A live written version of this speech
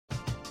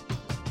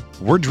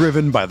We're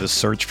driven by the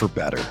search for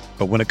better.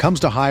 But when it comes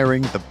to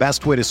hiring, the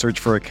best way to search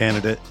for a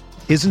candidate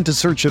isn't to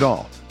search at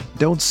all.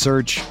 Don't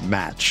search,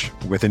 match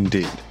with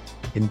Indeed.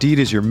 Indeed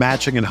is your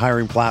matching and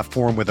hiring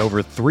platform with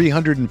over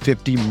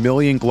 350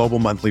 million global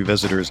monthly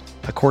visitors,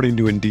 according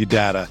to Indeed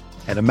data,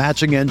 and a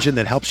matching engine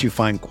that helps you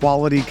find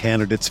quality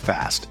candidates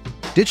fast.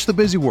 Ditch the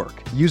busy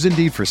work. Use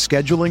Indeed for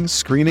scheduling,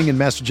 screening, and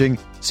messaging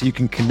so you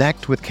can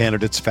connect with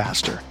candidates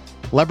faster.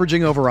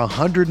 Leveraging over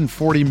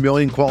 140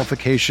 million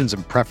qualifications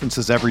and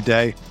preferences every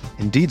day,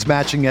 Indeed's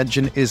matching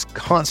engine is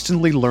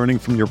constantly learning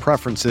from your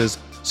preferences,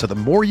 so the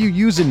more you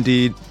use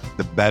Indeed,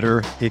 the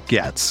better it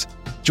gets.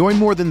 Join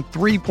more than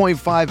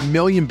 3.5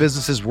 million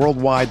businesses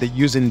worldwide that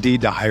use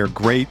Indeed to hire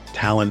great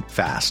talent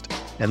fast.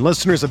 And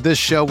listeners of this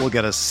show will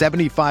get a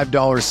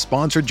 $75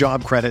 sponsored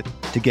job credit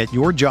to get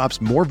your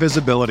jobs more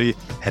visibility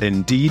at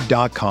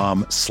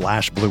Indeed.com/Blue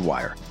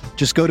Wire.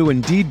 Just go to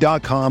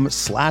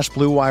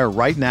Indeed.com/Blue Wire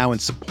right now and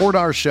support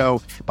our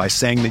show by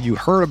saying that you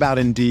heard about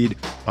Indeed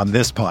on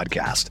this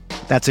podcast.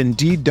 That's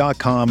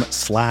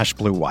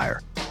Indeed.com/Blue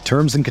Wire.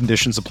 Terms and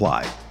conditions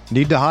apply.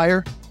 Need to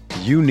hire?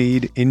 You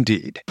need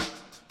Indeed.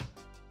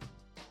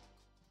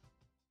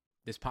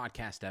 This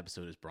podcast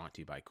episode is brought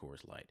to you by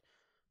Coors Light.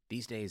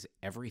 These days,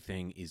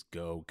 everything is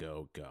go,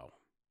 go, go.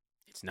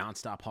 It's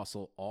nonstop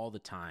hustle all the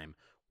time.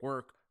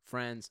 Work,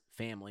 friends,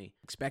 family,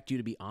 expect you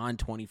to be on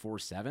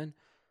 24/7.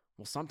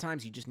 Well,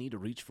 sometimes you just need to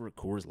reach for a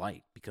Coors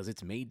Light because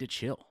it's made to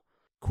chill.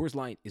 Coors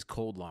Light is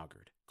cold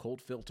lagered,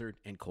 cold filtered,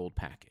 and cold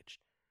packaged.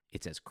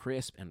 It's as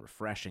crisp and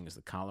refreshing as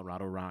the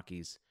Colorado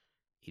Rockies.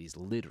 It is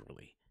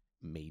literally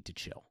made to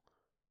chill.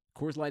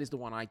 Coors Light is the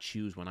one I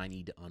choose when I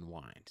need to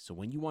unwind. So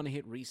when you want to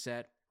hit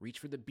reset, reach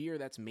for the beer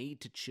that's made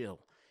to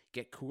chill.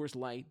 Get Coors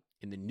Light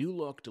in the new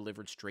look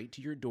delivered straight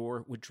to your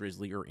door with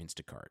Drizzly or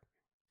Instacart.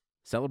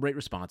 Celebrate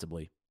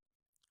responsibly.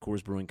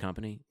 Coors Brewing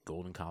Company,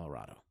 Golden,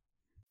 Colorado.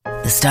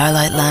 The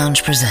Starlight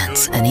Lounge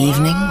presents An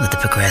Evening with the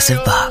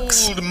Progressive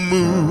Box. Old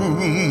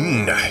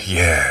moon,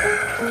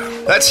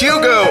 yeah. That's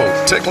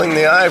Hugo, tickling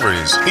the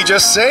ivories. He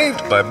just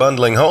saved by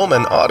bundling home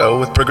and auto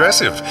with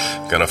Progressive.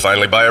 Gonna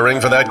finally buy a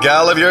ring for that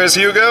gal of yours,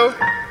 Hugo?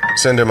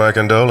 Send her my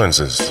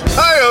condolences.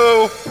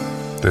 Hi-oh!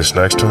 This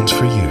next one's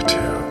for you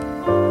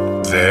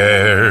two.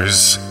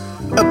 There's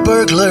a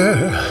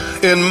burglar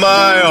in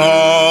my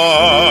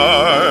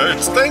heart.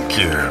 Thank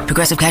you.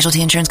 Progressive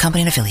Casualty Insurance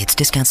Company and Affiliates.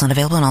 Discounts not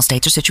available in all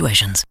states or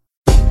situations.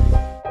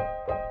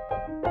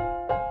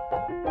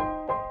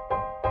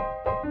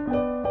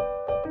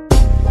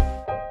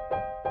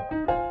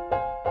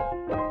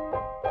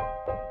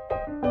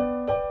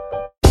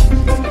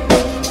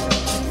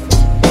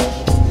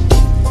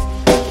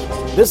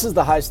 This is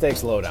the High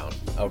Stakes Lowdown,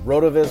 a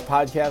RotoViz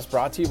podcast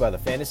brought to you by the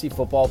Fantasy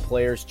Football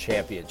Players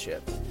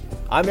Championship.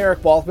 I'm Eric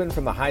Balkman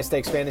from the High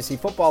Stakes Fantasy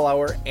Football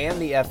Hour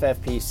and the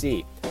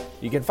FFPC.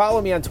 You can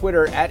follow me on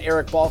Twitter at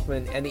Eric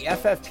Balkman and the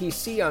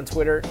FFPC on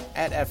Twitter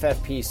at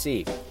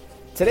FFPC.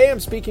 Today I'm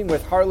speaking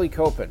with Harley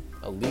Copen,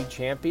 a league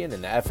champion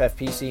in the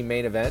FFPC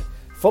main event,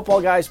 Football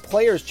Guys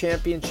Players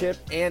Championship,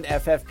 and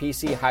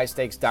FFPC High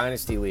Stakes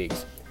Dynasty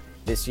Leagues.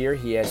 This year,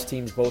 he has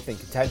teams both in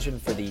contention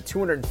for the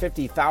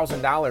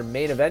 $250,000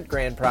 main event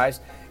grand prize,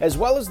 as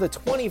well as the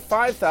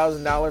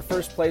 $25,000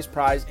 first place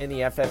prize in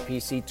the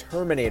FFPC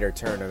Terminator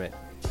Tournament.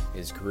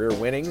 His career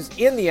winnings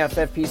in the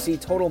FFPC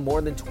total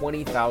more than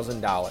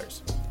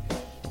 $20,000.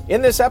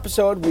 In this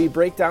episode, we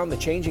break down the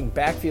changing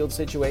backfield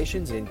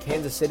situations in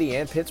Kansas City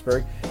and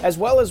Pittsburgh, as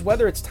well as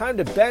whether it's time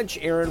to bench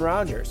Aaron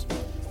Rodgers.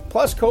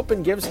 Plus,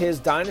 Copen gives his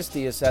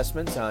dynasty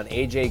assessments on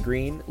A.J.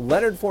 Green,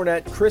 Leonard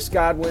Fournette, Chris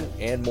Godwin,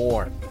 and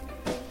more.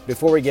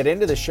 Before we get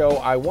into the show,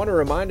 I want to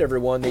remind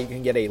everyone that you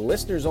can get a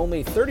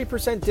listeners-only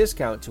 30%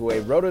 discount to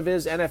a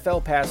RotoViz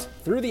NFL Pass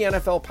through the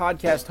NFL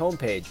Podcast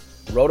homepage,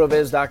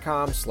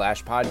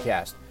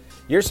 rotoviz.com/podcast.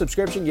 Your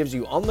subscription gives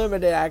you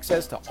unlimited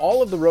access to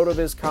all of the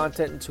RotoViz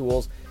content and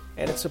tools,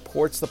 and it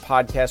supports the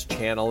podcast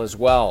channel as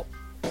well.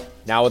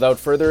 Now, without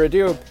further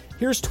ado,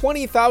 here's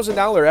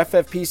 $20,000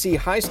 FFPC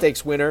High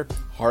Stakes winner,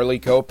 Harley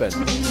Copen.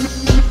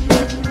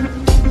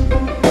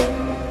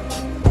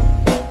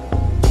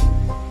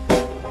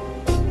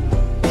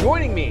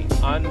 Joining me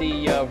on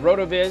the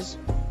RotoViz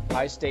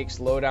High Stakes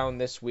Lowdown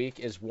this week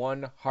is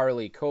one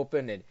Harley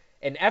Copen,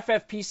 an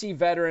FFPC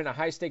veteran, a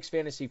High Stakes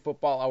Fantasy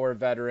Football Hour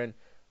veteran,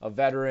 a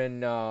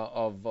veteran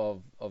of the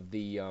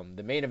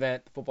main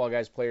event, the Football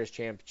Guys Players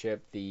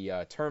Championship,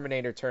 the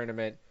Terminator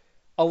Tournament,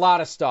 a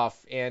lot of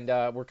stuff. And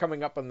we're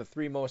coming up on the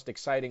 3 most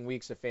exciting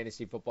weeks of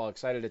fantasy football.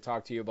 Excited to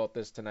talk to you about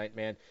this tonight,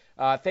 man.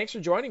 Thanks for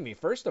joining me,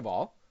 first of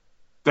all.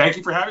 Thank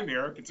you for having me,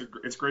 Eric.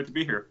 It's great to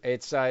be here.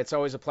 It's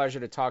always a pleasure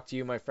to talk to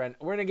you, my friend.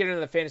 We're going to get into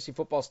the fantasy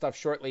football stuff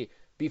shortly.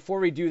 Before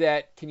we do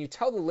that, can you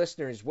tell the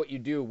listeners what you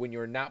do when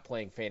you're not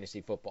playing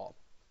fantasy football?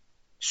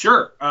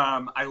 Sure.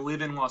 I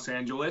live in Los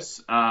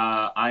Angeles.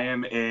 I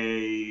am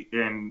a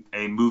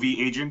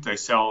movie agent. I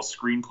sell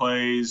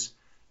screenplays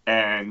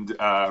and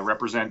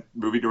represent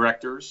movie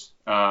directors.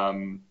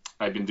 I've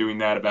been doing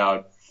that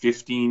about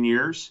 15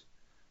 years,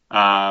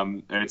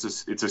 and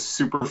it's a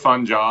super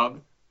fun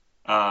job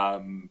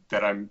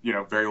that I'm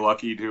very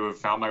lucky to have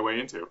found my way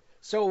into.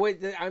 So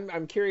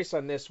I'm curious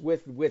on this.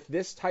 With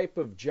this type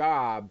of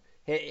job,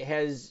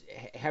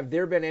 have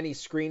there been any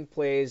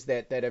screenplays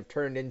that have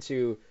turned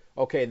into,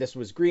 okay, this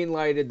was green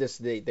lighted,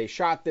 they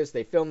shot this,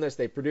 they filmed this,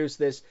 they produced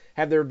this?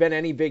 Have there been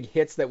any big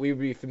hits that we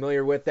would be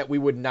familiar with that we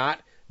would not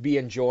be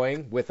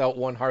enjoying without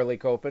one Harley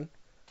Copen?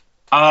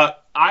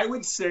 I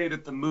would say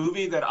that the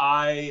movie that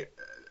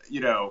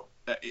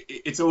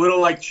it's a little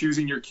like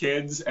choosing your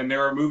kids, and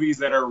there are movies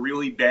that are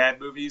really bad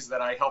movies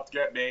that I helped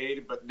get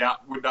made, but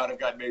would not have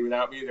gotten made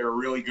without me. There are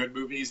really good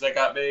movies that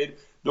got made.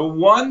 The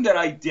one that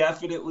I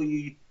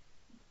definitely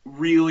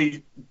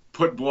really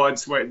put blood,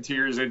 sweat, and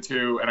tears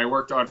into, and I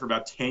worked on for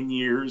about 10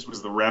 years,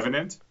 was The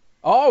Revenant.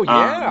 Oh,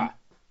 yeah.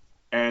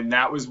 And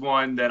that was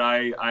one that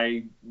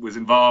I was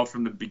involved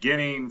from the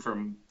beginning,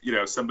 from,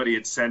 somebody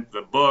had sent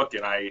the book,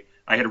 and I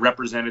had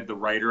represented the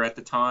writer at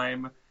the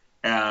time.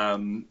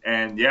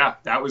 And yeah,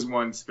 that was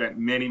one spent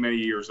many, many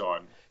years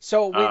on.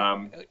 So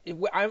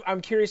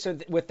I'm curious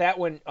with that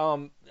one.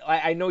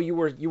 I know you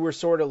were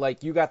sort of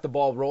like, you got the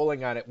ball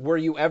rolling on it. Were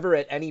you ever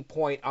at any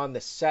point on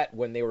the set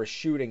when they were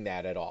shooting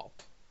that at all?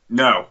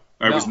 No,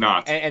 I was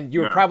not. And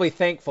you were probably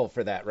thankful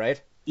for that,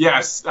 right?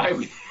 Yes,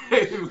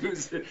 it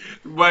was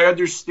my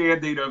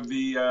understanding of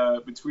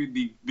the between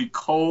the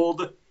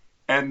cold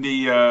and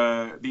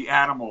the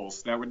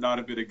animals. That would not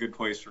have been a good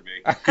place for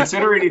me,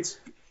 considering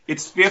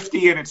it's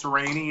 50 and it's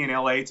rainy in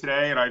LA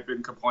today, and I've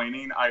been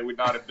complaining. I would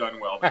not have done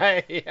well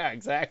there. Yeah,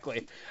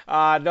 exactly.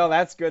 No,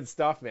 that's good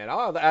stuff, man.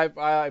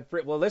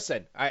 Well,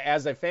 listen,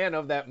 as a fan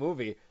of that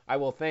movie, I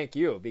will thank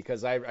you,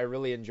 because I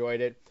really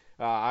enjoyed it.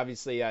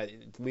 Obviously,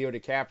 Leo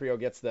DiCaprio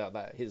gets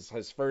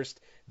his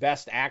first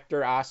Best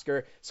Actor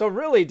Oscar. So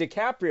really,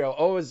 DiCaprio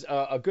owes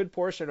a good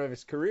portion of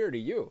his career to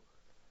you.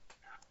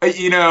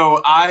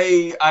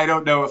 I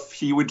don't know if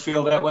he would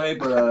feel that way,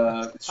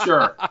 but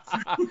sure.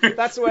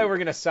 That's the way we're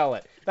gonna sell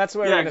it. That's the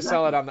way we're gonna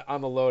sell it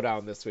on the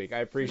lowdown this week. I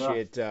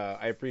appreciate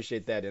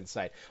that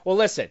insight. Well,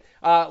 listen,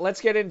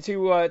 let's get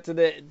into to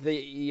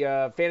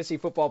the fantasy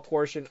football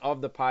portion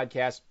of the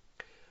podcast.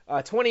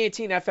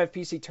 2018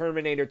 FFPC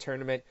Terminator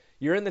Tournament.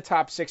 You're in the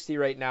top 60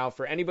 right now.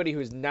 For anybody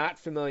who's not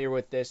familiar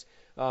with this,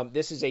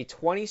 this is a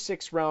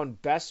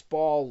 26-round best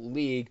ball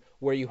league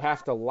where you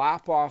have to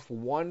lop off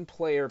one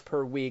player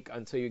per week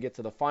until you get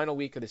to the final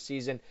week of the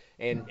season,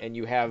 and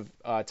you have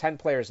 10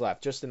 players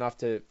left, just enough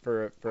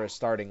for a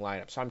starting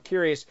lineup. So I'm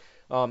curious,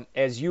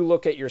 as you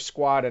look at your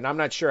squad, and I'm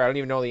not sure, I don't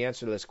even know the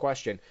answer to this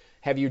question,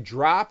 have you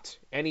dropped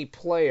any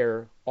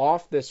player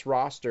off this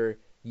roster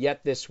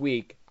yet this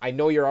week? I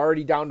know you're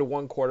already down to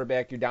one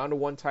quarterback, you're down to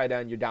one tight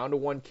end, you're down to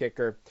one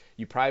kicker.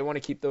 You probably want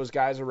to keep those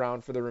guys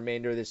around for the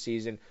remainder of the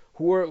season.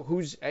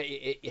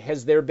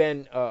 Has there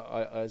been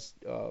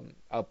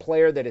a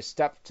player that has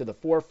stepped to the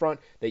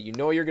forefront that you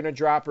know you're going to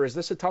drop, or is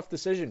this a tough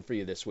decision for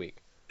you this week?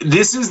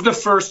 This is the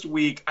first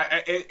week.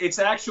 It's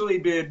actually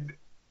been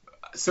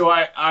so.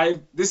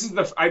 This is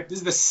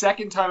the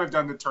second time I've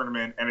done the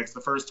tournament, and it's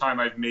the first time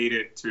I've made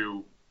it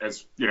to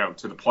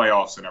the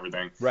playoffs and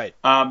everything. Right.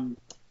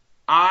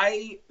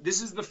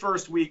 This is the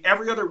first week.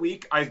 Every other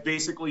week, I've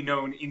basically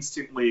known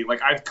instantly.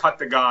 Like, I've cut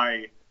the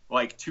guy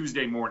like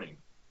Tuesday morning.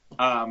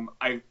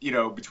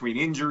 Between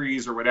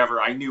injuries or whatever,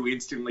 I knew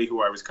instantly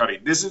who I was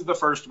cutting. This is the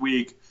first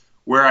week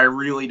where I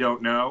really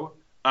don't know.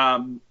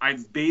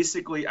 I've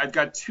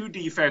got two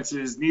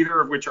defenses, neither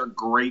of which are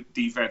great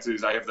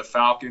defenses. I have the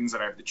Falcons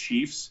and I have the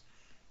Chiefs,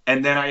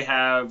 and then I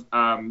have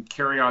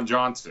Kerryon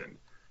Johnson.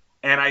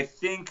 And I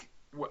think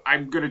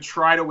I'm going to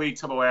try to wait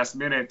till the last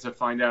minute to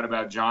find out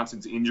about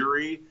Johnson's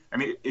injury. I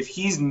mean, if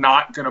he's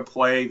not going to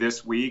play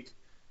this week,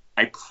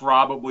 I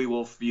probably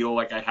will feel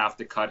like I have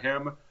to cut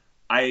him.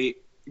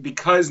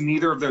 Because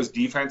neither of those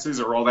defenses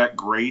are all that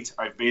great,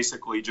 I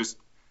basically just,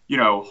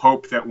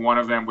 hope that one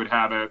of them would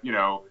have a,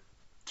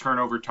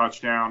 turnover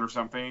touchdown or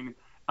something.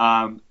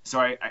 So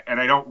I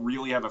don't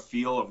really have a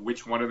feel of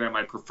which one of them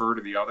I prefer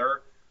to the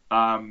other.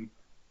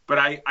 But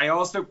I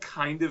also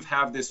kind of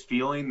have this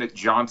feeling that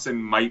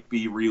Johnson might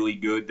be really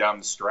good down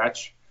the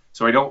stretch.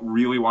 So I don't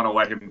really want to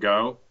let him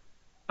go.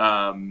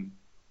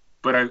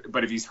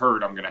 But if he's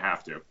hurt, I'm going to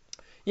have to.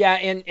 Yeah,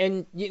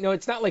 and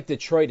it's not like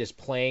Detroit is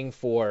playing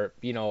for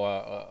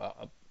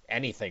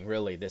anything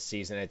really this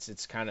season.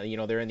 It's kind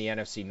of they're in the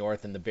NFC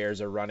North, and the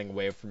Bears are running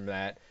away from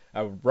that,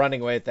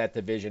 running away at that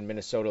division.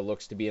 Minnesota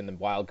looks to be in the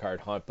wild card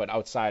hunt, but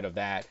outside of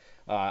that,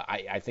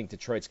 I think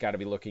Detroit's got to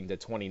be looking to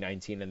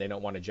 2019, and they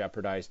don't want to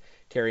jeopardize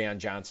Kerryon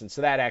Johnson.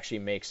 So that actually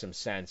makes some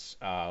sense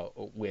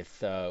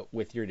with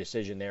your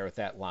decision there with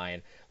that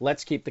Lion.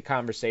 Let's keep the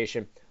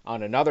conversation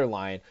on another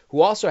Lion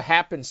who also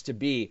happens to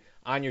be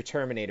on your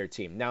Terminator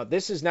team. Now,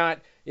 this is not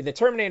in the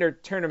Terminator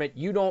tournament.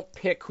 You don't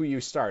pick who you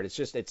start. It's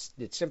just it's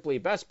simply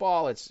best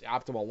ball. It's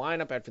optimal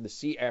lineup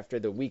after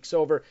the week's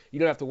over. You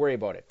don't have to worry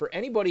about it. For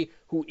anybody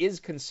who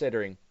is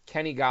considering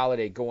Kenny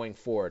Golladay going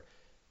forward,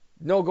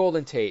 no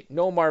Golden Tate,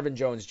 no Marvin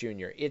Jones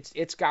Jr. It's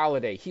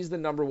Golladay. He's the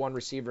number one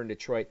receiver in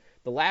Detroit.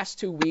 The last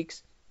 2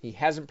 weeks, he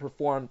hasn't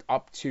performed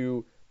up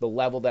to the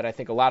level that I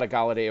think a lot of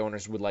Golladay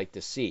owners would like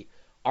to see.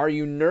 Are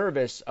you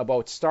nervous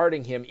about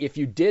starting him if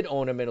you did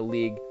own him in a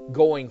league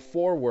going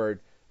forward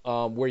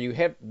where you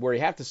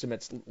have to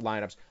submit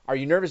lineups. Are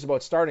you nervous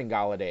about starting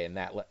Golladay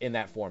in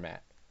that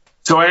format?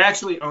 So I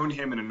actually own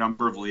him in a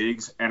number of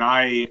leagues, and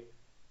I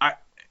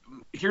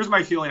here's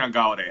my feeling on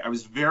Golladay. I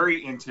was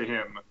very into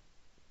him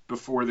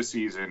before the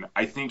season.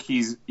 I think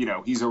he's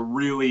a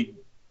really,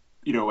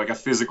 like a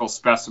physical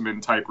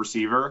specimen type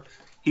receiver.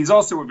 He's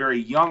also a very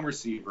young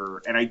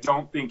receiver, and I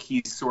don't think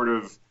he's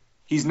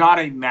not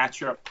a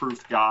matchup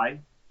proof guy.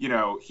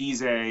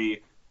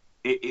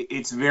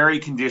 It's very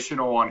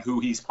conditional on who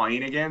he's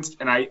playing against.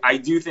 And I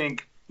do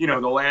think, the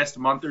last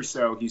month or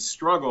so he's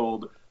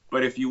struggled.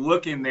 But if you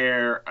look in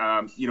there,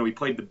 he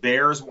played the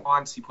Bears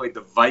once. He played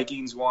the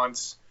Vikings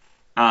once.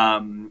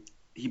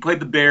 He played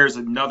the Bears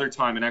another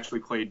time and actually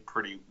played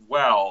pretty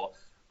well.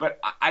 But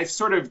I've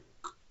sort of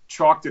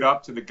chalked it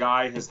up to the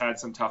guy has had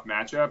some tough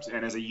matchups.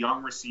 And as a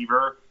young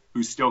receiver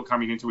who's still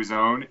coming into his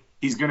own,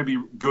 he's going to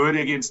be good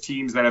against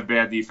teams that have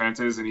bad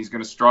defenses, and he's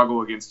going to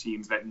struggle against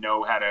teams that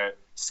know how to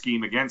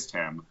scheme against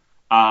him.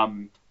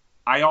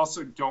 I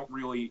also don't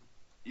really,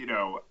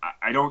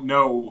 I don't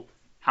know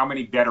how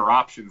many better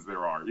options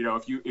there are.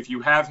 If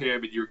you have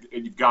him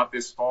and you've got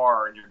this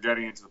far and you're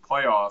getting into the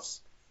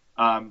playoffs,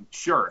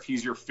 sure, if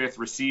he's your fifth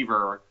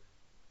receiver,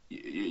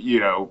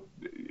 you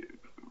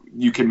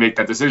can make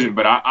that decision.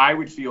 But I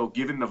would feel,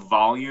 given the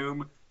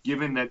volume,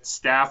 given that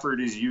Stafford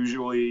is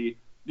usually,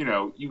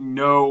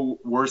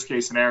 worst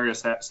case scenario,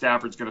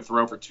 Stafford's going to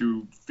throw for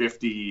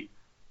 250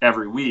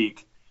 every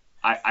week.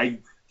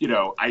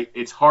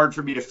 It's hard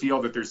for me to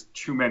feel that there's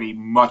too many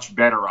much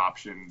better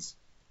options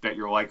that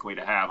you're likely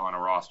to have on a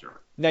roster.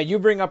 Now, you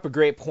bring up a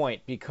great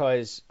point,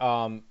 because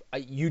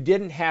you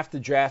didn't have to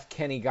draft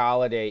Kenny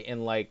Golladay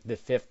in like the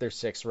 5th or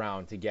 6th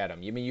round to get him.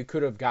 I mean, you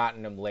could have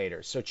gotten him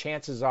later. So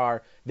chances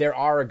are there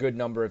are a good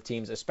number of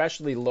teams,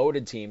 especially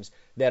loaded teams,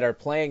 that are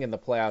playing in the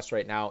playoffs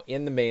right now,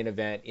 in the main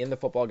event, in the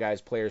Football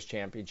Guys Players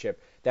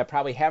Championship, that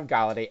probably have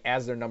Golladay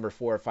as their number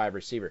 4 or 5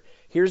 receiver.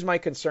 Here's my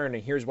concern,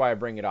 and here's why I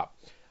bring it up.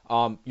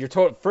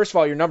 First of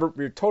all,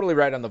 you're totally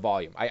right on the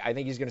volume. I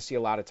think he's going to see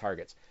a lot of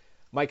targets.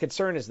 My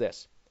concern is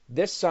this.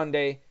 This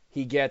Sunday,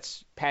 he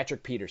gets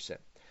Patrick Peterson.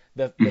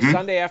 The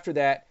Sunday after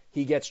that,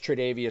 he gets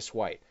Tre'Davious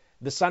White.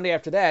 The Sunday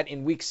after that,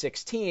 in Week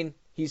 16,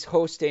 he's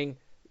hosting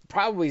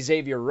probably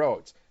Xavier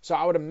Rhodes. So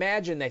I would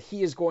imagine that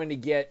he is going to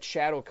get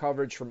shadow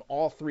coverage from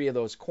all 3 of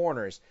those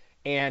corners.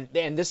 And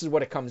this is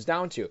what it comes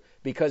down to.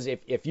 Because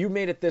if you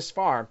made it this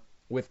far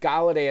with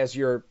Golladay as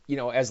your,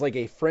 as like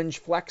a fringe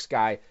flex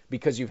guy,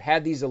 because you've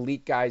had these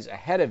elite guys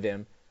ahead of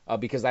him,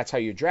 because that's how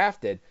you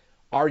drafted,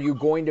 are you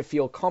going to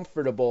feel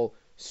comfortable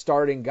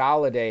starting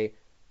Golladay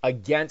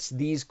against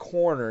these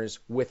corners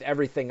with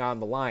everything on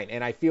the line?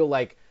 And I feel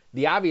like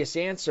the obvious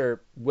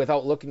answer,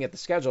 without looking at the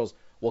schedules,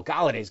 well,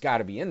 Galladay's got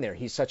to be in there.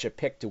 He's such a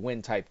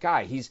pick-to-win type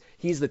guy.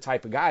 He's the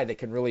type of guy that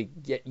can really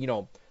get,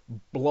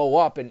 blow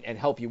up and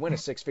help you win a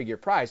 6-figure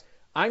prize.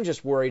 I'm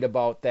just worried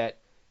about that.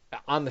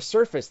 On the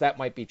surface, that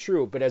might be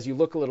true, but as you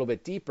look a little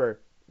bit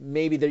deeper,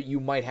 maybe that you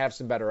might have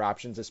some better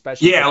options,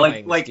 especially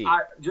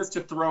just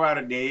to throw out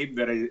a name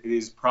that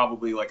is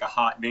probably like a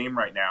hot name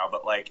right now,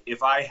 but like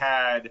if I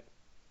had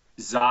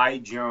Zay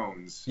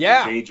Jones,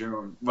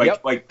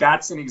 like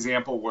that's an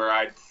example where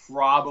I'd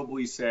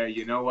probably say,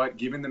 you know what,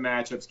 given the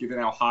matchups, given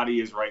how hot he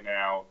is right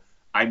now,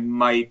 I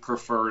might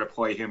prefer to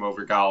play him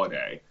over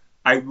Golladay.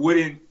 I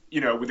wouldn't,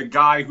 with a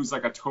guy who's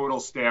like a total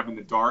stab in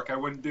the dark, I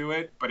wouldn't do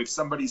it. But if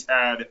somebody's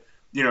had,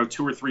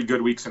 2 or 3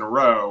 good weeks in a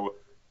row,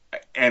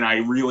 and I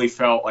really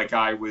felt like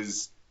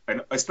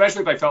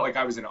especially if I felt like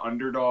I was an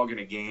underdog in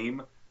a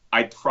game,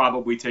 I'd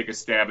probably take a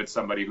stab at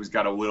somebody who's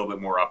got a little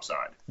bit more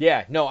upside.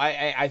 Yeah, no,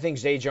 I think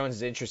Zay Jones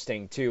is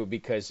interesting too,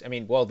 because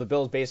the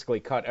Bills basically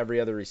cut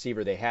every other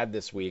receiver they had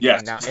this week.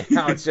 Yes. And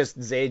now it's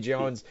just Zay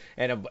Jones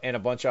and a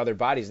bunch of other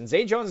bodies. And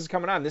Zay Jones is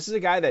coming on. This is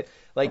a guy that,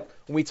 like,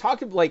 when we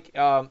talk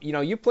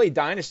you play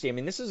Dynasty.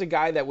 This is a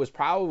guy that was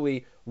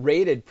probably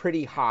rated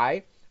pretty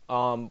high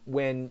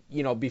when,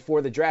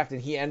 before the draft,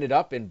 and he ended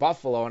up in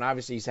Buffalo, and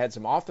obviously he's had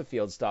some off the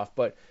field stuff,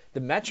 but the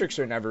metrics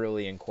are never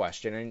really in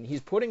question, and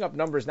he's putting up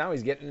numbers now.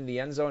 He's getting in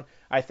the end zone.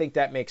 I think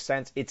that makes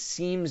sense. It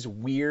seems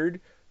weird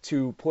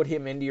to put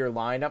him into your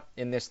lineup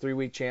in this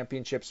 3-week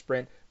championship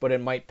sprint, but it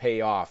might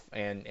pay off,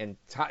 and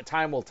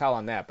time will tell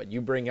on that. But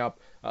you bring up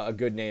a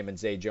good name in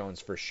Zay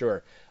Jones for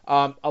sure.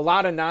 A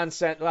lot of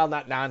nonsense, well,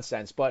 not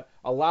nonsense, but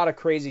a lot of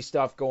crazy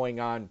stuff going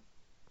on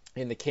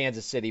in the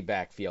Kansas City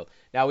backfield.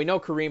 Now, we know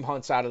Kareem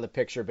Hunt's out of the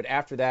picture, but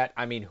after that,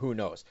 who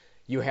knows?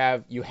 You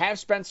have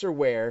Spencer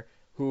Ware,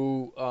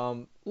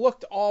 who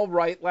looked all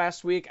right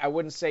last week. I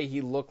wouldn't say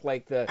he looked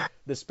like the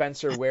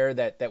Spencer Ware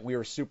that we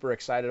were super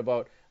excited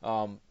about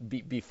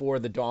before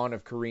the dawn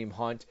of Kareem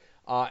Hunt.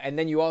 And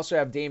then you also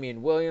have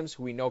Damian Williams,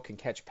 who we know can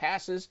catch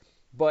passes,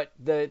 but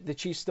the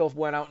Chiefs still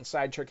went out and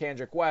signed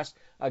Charcandrick West,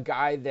 a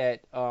guy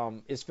that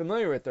is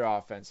familiar with their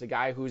offense, a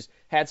guy who's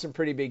had some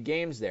pretty big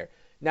games there.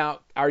 Now,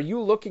 are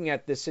you looking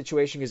at this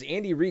situation, because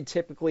Andy Reid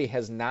typically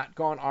has not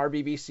gone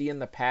RBBC in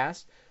the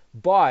past,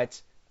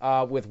 but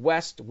with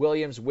West,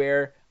 Williams,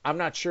 Ware, I'm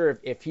not sure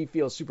if he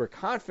feels super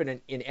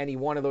confident in any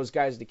one of those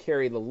guys to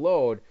carry the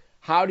load.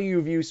 How do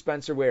you view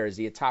Spencer Ware? Is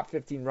he a top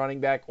 15 running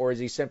back, or is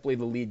he simply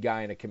the lead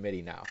guy in a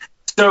committee now?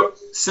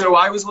 So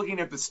I was looking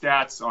at the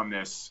stats on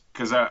this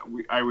because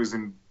I was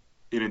in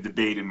a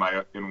debate in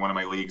one of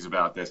my leagues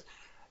about this.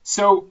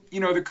 So, the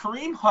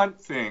Kareem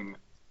Hunt thing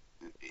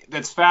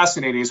that's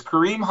fascinating is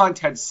Kareem Hunt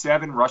had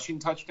 7 rushing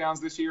touchdowns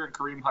this year, and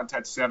Kareem Hunt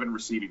had 7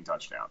 receiving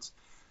touchdowns.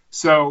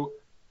 So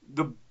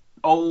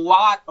a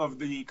lot of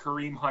the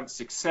Kareem Hunt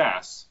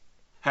success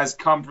has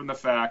come from the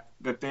fact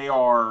that they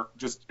are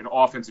just an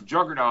offensive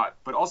juggernaut,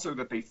 but also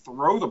that they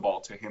throw the ball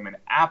to him an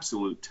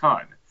absolute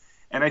ton.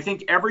 And I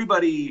think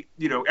everybody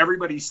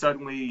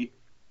suddenly,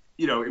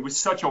 it was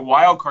such a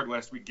wild card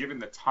last week, given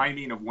the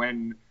timing of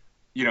when,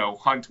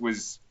 Hunt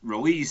was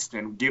released,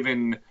 and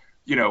given,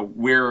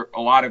 where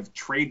a lot of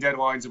trade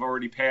deadlines have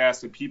already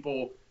passed, and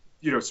people,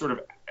 sort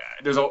of,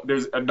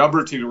 there's a number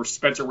of teams where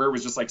Spencer Ware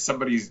was just like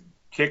somebody's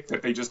kick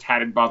that they just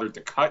hadn't bothered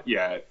to cut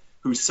yet,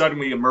 who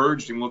suddenly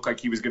emerged and looked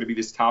like he was going to be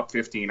this top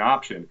 15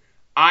 option.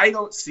 I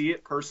don't see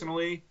it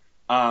personally.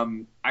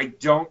 I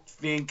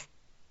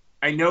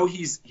know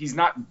he's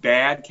not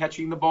bad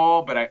catching the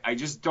ball, but I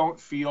just don't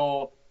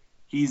feel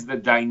he's the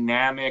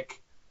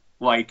dynamic,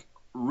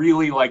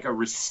 really like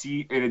an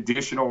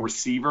additional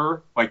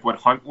receiver, like what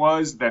Hunt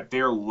was, that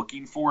they're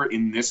looking for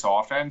in this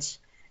offense,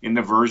 in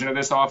the version of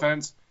this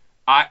offense.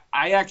 I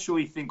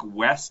actually think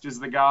West is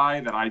the guy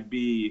that I'd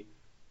be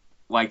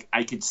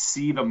I could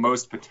see the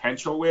most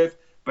potential with,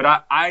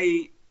 but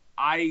I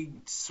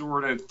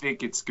sort of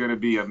think it's going to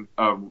be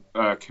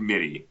a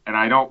committee, and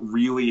I don't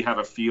really have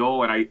a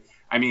feel. And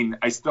I mean,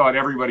 I thought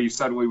everybody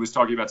suddenly was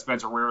talking about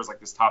Spencer Ware as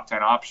this top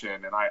 10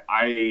 option, and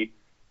I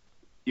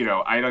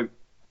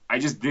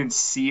just didn't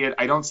see it.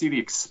 I don't see the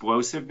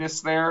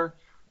explosiveness there.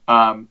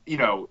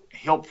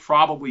 He'll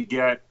probably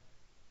get,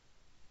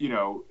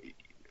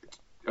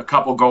 a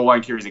couple goal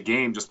line carries a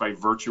game just by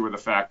virtue of the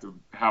fact of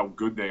how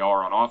good they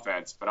are on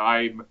offense. But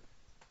I'm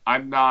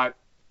not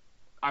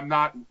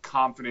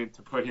confident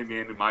to put him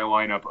in my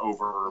lineup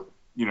over,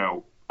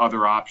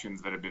 other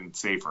options that have been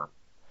safer.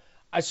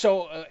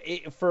 So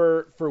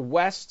for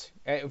West,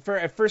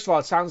 first of all,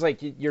 it sounds like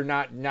you're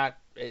not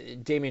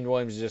Damian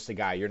Williams is just a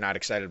guy. You're not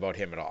excited about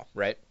him at all,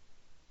 right?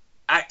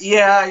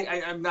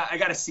 I'm not. I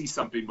got to see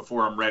something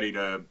before I'm ready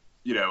to.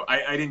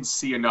 I didn't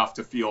see enough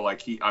to feel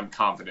like I'm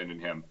confident in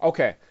him.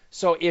 Okay,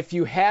 so if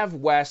you have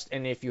West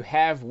and if you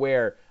have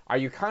Ware, are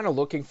you kind of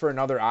looking for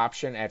another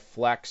option at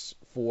flex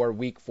for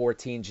Week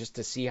 14 just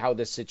to see how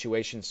this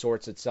situation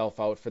sorts itself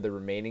out for the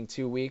remaining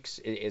 2 weeks?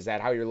 Is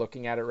that how you're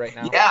looking at it right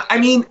now? Yeah, I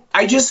mean,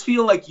 I just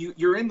feel like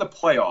you're in the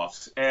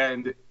playoffs,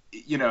 and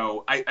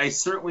I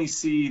certainly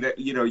see that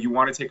you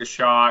want to take a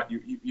shot.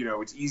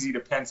 It's easy to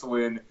pencil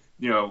in.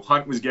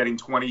 Hunt was getting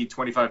 20,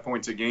 25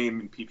 points a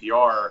game in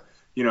PPR.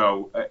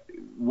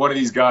 One of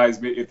these guys,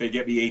 if they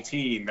get me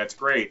 18, that's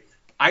great.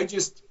 I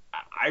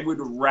would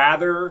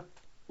rather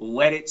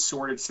let it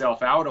sort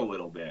itself out a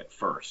little bit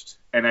first.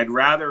 And I'd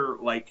rather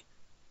let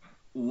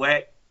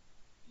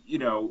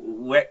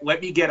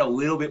me get a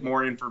little bit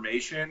more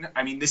information.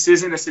 I mean, this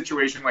isn't a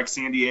situation like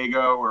San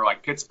Diego or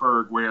like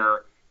Pittsburgh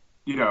where,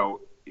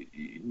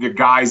 the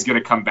guy's going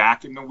to come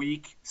back in the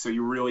week. So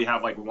you really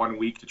have 1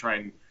 week to try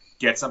and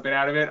get something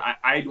out of it.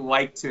 I'd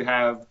like to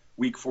have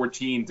Week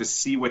 14 to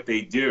see what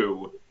they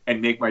do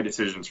and make my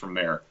decisions from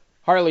there.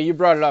 Harley, you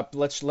brought it up.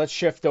 Let's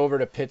shift over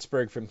to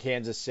Pittsburgh from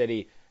Kansas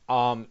City.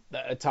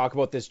 Talk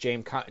about this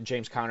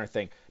James Conner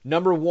thing.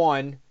 Number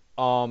one,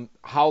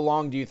 how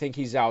long do you think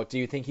he's out? Do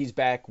you think he's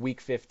back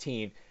Week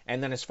 15?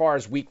 And then as far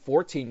as Week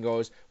 14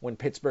 goes, when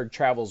Pittsburgh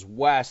travels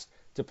west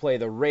to play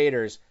the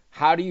Raiders,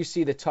 how do you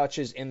see the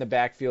touches in the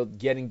backfield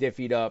getting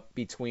divvied up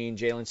between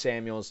Jalen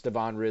Samuels,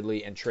 Devon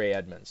Ridley, and Trey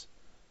Edmonds?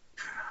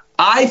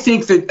 I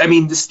think that, the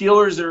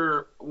Steelers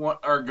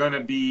are going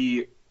to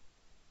be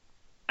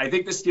 – I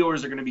think the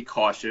Steelers are going to be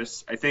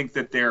cautious. I think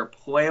that their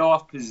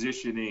playoff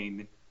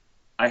positioning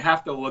 – I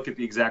have to look at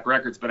the exact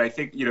records, but I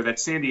think, that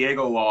San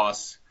Diego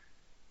loss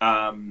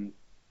and,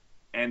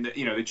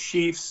 the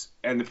Chiefs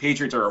and the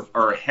Patriots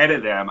are ahead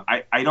of them.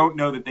 I don't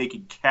know that they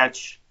could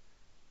catch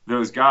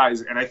those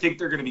guys, and I think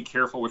they're going to be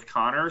careful with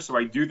Conner. So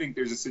I do think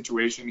there's a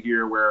situation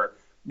here where,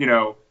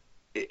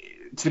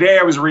 today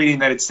I was reading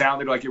that it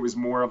sounded like it was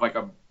more of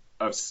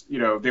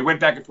they went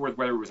back and forth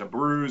whether it was a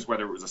bruise,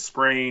 whether it was a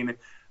sprain.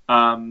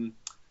 I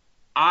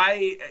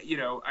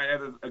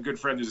have a good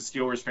friend who's a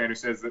Steelers fan who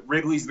says that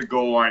Ridley's the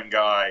goal line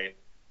guy.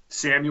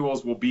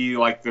 Samuels will be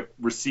the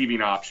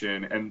receiving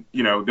option, and,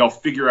 they'll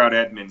figure out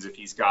Edmonds if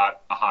he's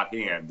got a hot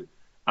hand.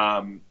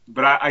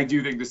 But I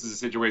do think this is a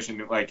situation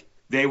that,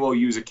 they will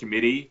use a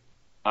committee,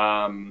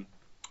 and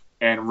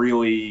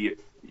really,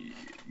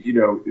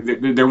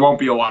 there won't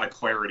be a lot of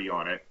clarity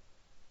on it.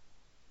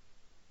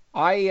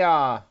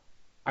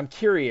 I'm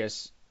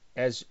curious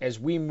as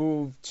we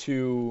move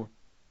to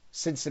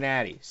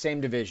Cincinnati, same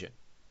division,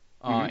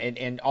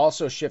 and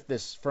also shift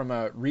this from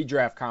a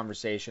redraft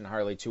conversation,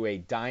 Harley, to a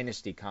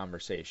dynasty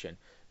conversation,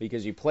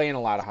 because you play in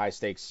a lot of high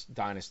stakes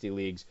dynasty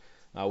leagues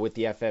with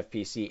the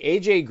FFPC.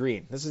 AJ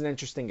Green, this is an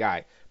interesting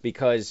guy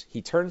because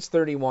he turns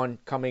 31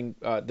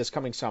 this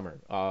coming summer,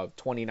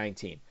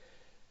 2019.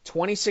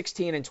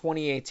 2016 and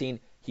 2018,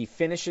 he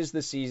finishes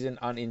the season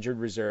on injured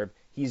reserve.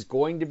 He's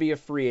going to be a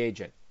free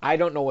agent. I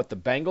don't know what the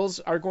Bengals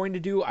are going to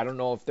do. I don't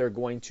know if they're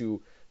going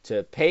to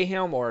pay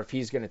him or if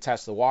he's going to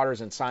test the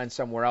waters and sign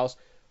somewhere else.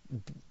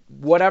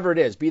 Whatever it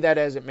is, be that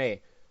as it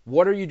may,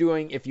 what are you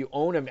doing if you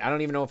own him? I don't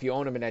even know if you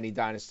own him in any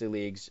dynasty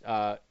leagues.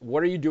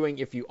 What are you doing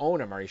if you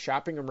own him? Are you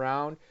shopping him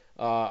around?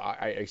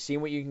 Are you seeing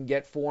what you can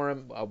get for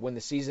him when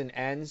the season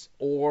ends?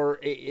 Or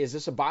is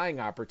this a buying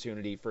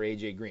opportunity for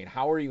A.J. Green?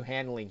 How are you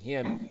handling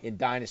him in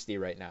dynasty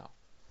right now?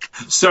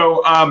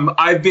 So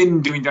I've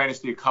been doing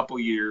dynasty a couple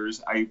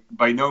years. I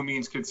by no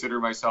means consider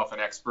myself an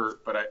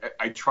expert, but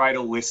I try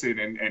to listen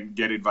and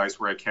get advice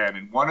where I can.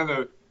 And one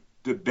of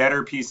the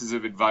better pieces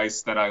of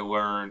advice that I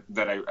learned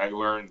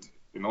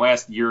in the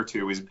last year or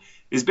two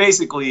is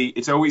basically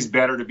it's always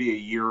better to be a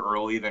year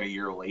early than a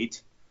year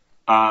late.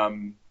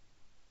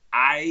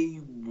 I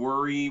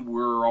worry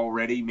we're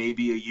already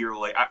maybe a year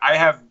late. I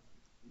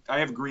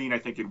have Green, I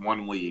think, in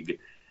one league.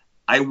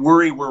 I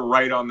worry we're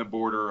right on the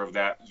border of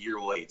that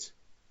year late.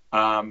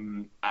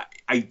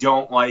 I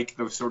don't like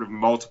the sort of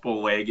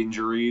multiple leg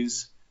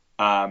injuries.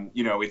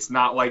 It's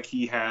not like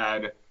he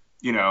had,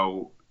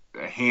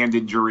 a hand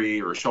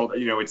injury or a shoulder.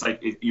 It's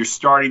like you're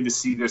starting to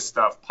see this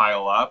stuff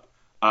pile up.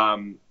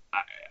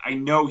 I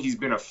know he's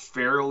been a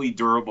fairly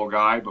durable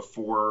guy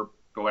before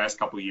the last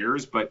couple of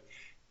years, but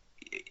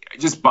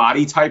just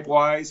body type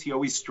wise, he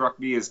always struck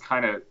me as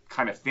kind of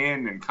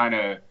thin and kind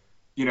of,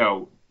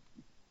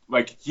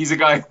 like he's a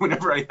guy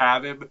whenever I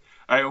have him,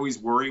 I always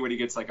worry when he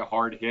gets like a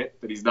hard hit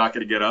that he's not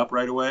going to get up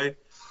right away.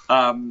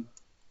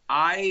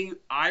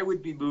 I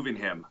would be moving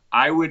him.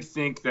 I would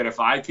think that if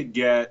I could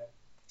get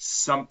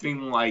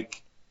something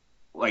like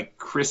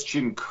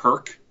Christian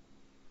Kirk,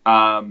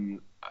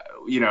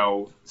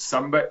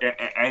 somebody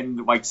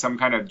and like some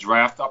kind of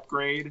draft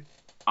upgrade,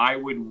 I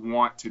would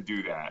want to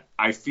do that.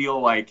 I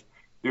feel like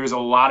there's a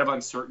lot of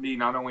uncertainty,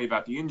 not only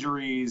about the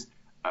injuries,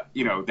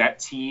 that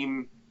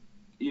team,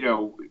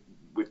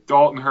 with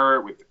Dalton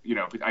hurt,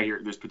 I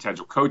hear there's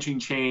potential coaching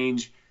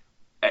change.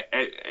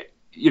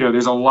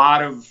 There's a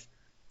lot of,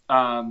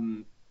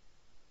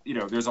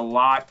 there's a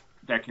lot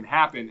that can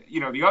happen.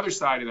 The other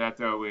side of that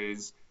though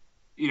is,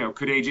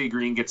 could AJ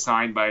Green get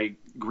signed by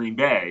Green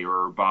Bay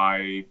or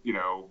by,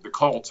 the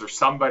Colts or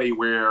somebody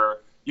where,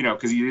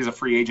 because he is a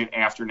free agent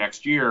after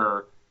next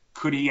year,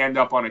 could he end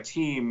up on a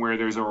team where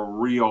there's a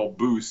real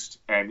boost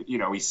and,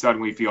 he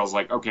suddenly feels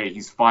like, okay,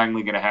 he's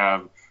finally going to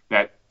have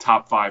that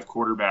top 5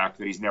 quarterback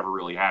that he's never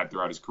really had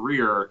throughout his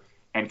career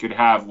and could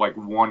have like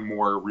one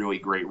more really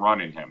great run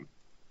in him.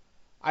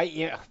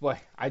 I'm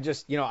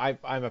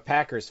a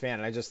Packers fan,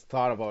 and I just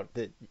thought about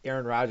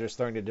Aaron Rodgers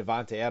throwing to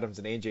Devontae Adams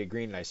and AJ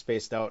Green, and I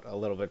spaced out a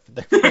little bit.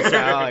 So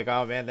I'm like,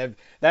 oh man,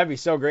 that'd be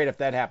so great if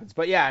that happens.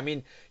 But yeah, I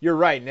mean, you're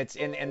right,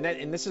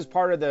 and this is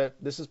part of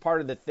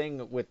the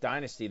thing with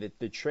Dynasty. That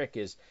the trick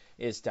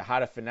is to how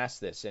to finesse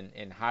this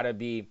and how to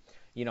be,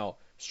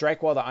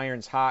 strike while the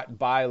iron's hot,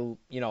 buy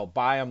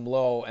him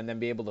low, and then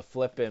be able to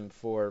flip him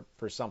for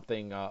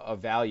something of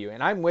value.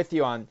 And I'm with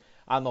you on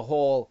the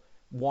whole.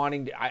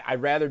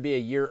 I'd rather be a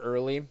year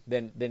early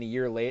than a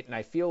year late. And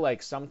I feel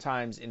like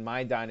sometimes in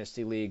my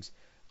dynasty leagues,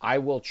 I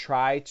will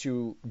try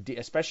to,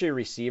 especially a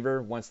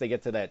receiver, once they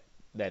get to that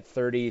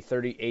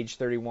age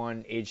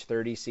 31, age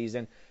 30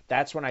 season,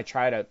 that's when I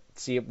try to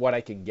see what I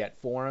can get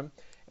for him.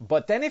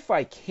 But then if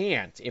I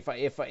can't,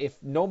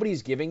 if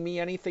nobody's giving me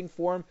anything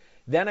for him,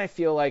 then I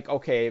feel like,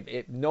 okay,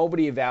 if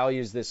nobody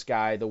values this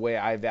guy the way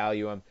I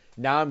value him,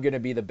 now I'm going to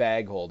be the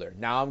bag holder.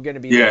 Now I'm going to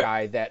be the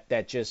guy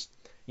that just,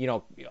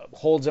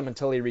 holds him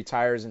until he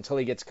retires, until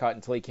he gets cut,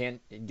 until he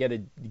can't get a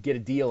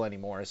deal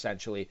anymore,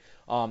 essentially.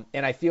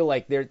 And I feel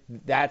like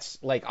that's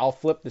like I'll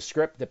flip the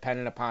script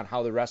depending upon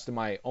how the rest of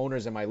my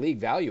owners in my league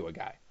value a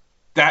guy.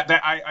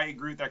 I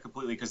agree with that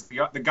completely, because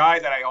the guy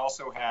that I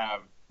also have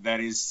that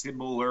is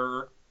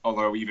similar,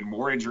 although even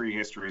more injury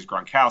history, is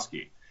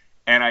Gronkowski.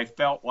 And I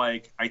felt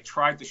like I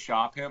tried to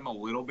shop him a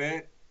little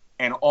bit,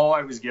 and all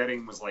I was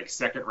getting was like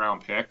second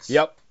round picks.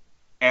 Yep.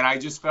 And I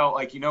just felt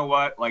like, you know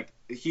what, like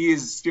he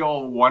is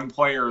still one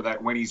player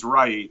that when he's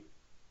right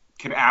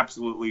can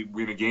absolutely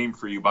win a game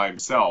for you by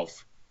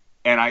himself.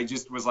 And I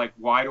just was like,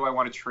 why do I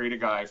want to trade a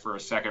guy for a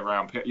second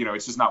round pick?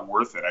 It's just not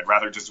worth it. I'd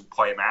rather just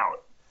play him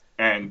out.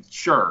 And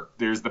sure,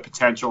 there's the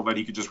potential that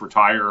he could just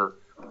retire,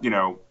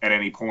 at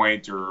any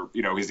point, or,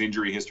 his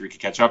injury history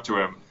could catch up to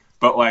him.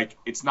 But like,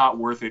 it's not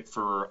worth it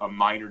for a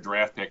minor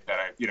draft pick that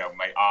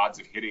my odds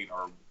of hitting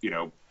are,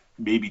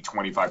 maybe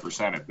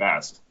 25% at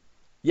best.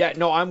 Yeah,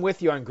 no, I'm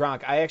with you on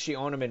Gronk. I actually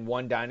own him in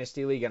one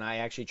dynasty league, and I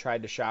actually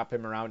tried to shop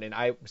him around, and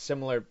I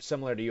similar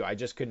to you, I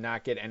just could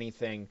not get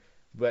anything,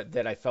 but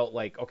that I felt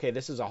like, okay,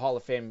 this is a Hall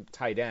of Fame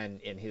tight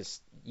end, and his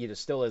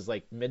still is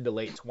like mid to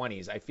late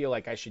 20s. I feel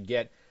like I should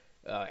get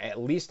at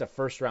least a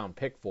first round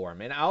pick for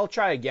him, and I'll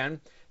try again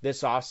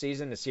this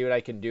offseason to see what I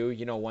can do.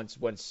 Once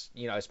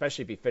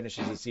especially if he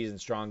finishes the season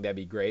strong, that'd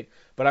be great.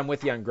 But I'm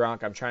with you on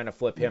Gronk. I'm trying to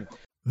flip him.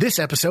 This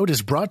episode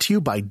is brought to you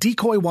by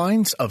Decoy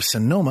Wines of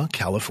Sonoma,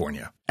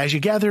 California. As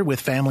you gather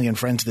with family and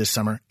friends this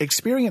summer,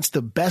 experience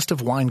the best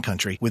of wine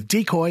country with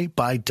Decoy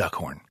by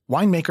Duckhorn.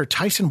 Winemaker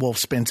Tyson Wolf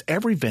spends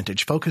every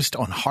vintage focused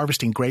on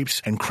harvesting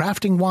grapes and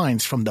crafting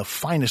wines from the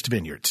finest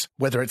vineyards.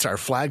 Whether it's our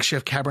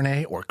flagship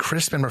Cabernet or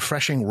crisp and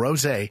refreshing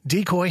Rosé,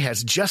 Decoy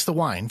has just the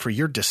wine for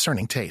your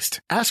discerning taste.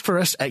 Ask for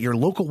us at your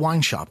local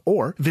wine shop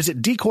or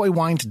visit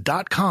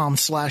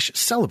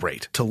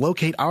decoywines.com/celebrate to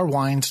locate our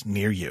wines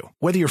near you.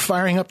 Whether you're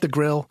firing up the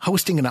grill,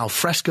 hosting an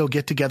alfresco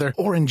get-together,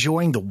 or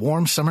enjoying the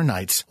warm summer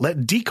nights,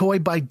 let Decoy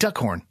by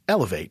Duckhorn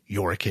elevate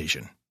your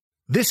occasion.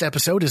 This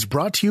episode is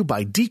brought to you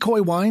by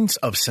Decoy Wines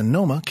of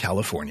Sonoma,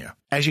 California.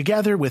 As you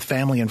gather with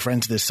family and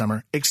friends this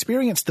summer,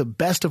 experience the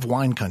best of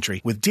wine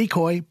country with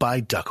Decoy by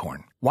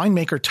Duckhorn.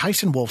 Winemaker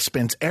Tyson Wolf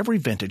spends every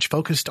vintage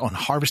focused on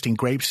harvesting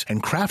grapes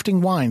and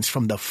crafting wines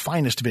from the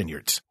finest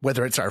vineyards.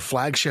 Whether it's our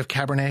flagship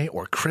Cabernet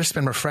or crisp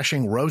and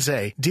refreshing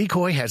Rosé,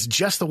 Decoy has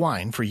just the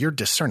wine for your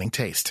discerning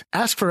taste.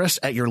 Ask for us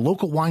at your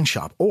local wine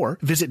shop or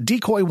visit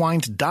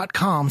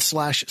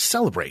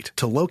decoywines.com/celebrate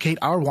to locate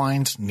our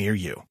wines near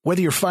you.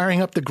 Whether you're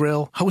firing up the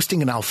grill,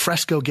 hosting an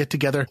alfresco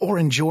get-together, or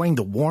enjoying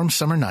the warm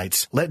summer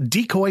nights, let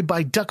Decoy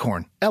by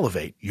Duckhorn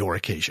elevate your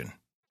occasion.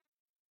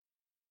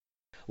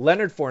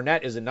 Leonard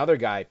Fournette is another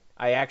guy.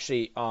 I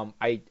actually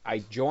I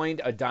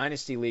joined a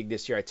dynasty league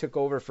this year. I took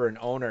over for an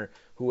owner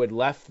who had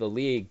left the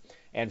league,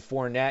 and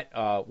Fournette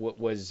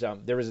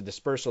there was a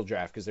dispersal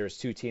draft because there was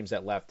two teams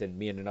that left, and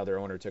me and another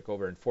owner took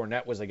over. And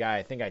Fournette was a guy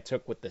I think I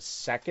took with the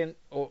second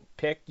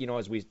pick,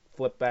 as we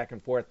flipped back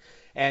and forth.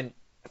 And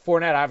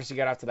Fournette obviously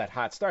got off to that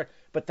hot start,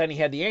 but then he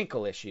had the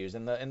ankle issues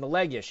and the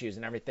leg issues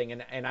and everything.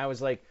 And I was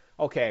like,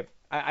 okay,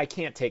 I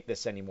can't take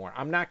this anymore.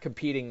 I'm not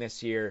competing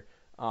this year.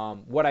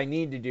 What I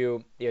need to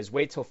do is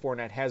wait till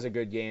Fournette has a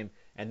good game,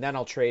 and then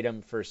I'll trade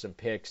him for some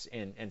picks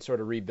and sort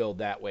of rebuild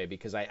that way,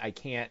 because I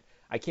can't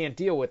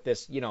deal with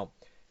this.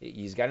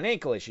 He's got an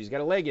ankle issue, he's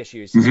got a leg issue,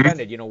 he's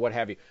suspended, what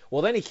have you.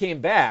 Well, then he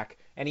came back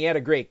and he had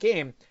a great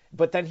game,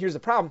 but then here's the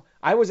problem.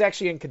 I was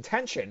actually in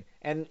contention,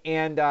 and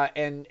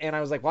I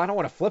was like, well, I don't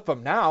want to flip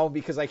him now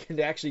because I can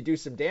actually do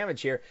some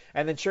damage here.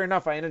 And then sure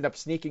enough, I ended up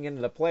sneaking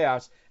into the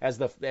playoffs as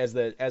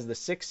the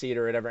sixth seed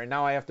or whatever. And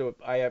now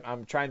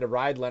I'm trying to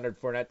ride Leonard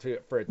Fournette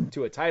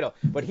to a title.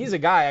 But he's a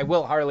guy I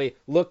will hardly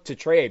look to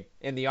trade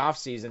in the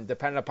offseason,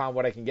 depending upon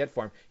what I can get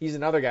for him. He's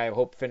another guy I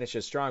hope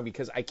finishes strong,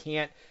 because I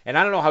can't. And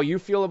I don't know how you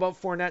feel about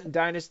Fournette in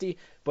Dynasty,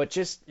 but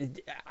just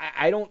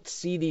I don't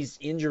see these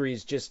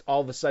injuries just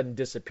all of a sudden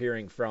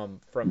disappearing from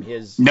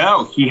his. No,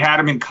 he had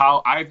him in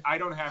college. I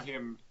don't have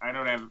him. I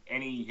don't have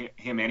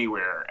him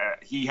anywhere.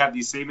 He had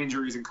these same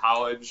injuries in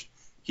college.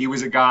 He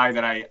was a guy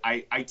that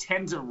I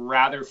tend to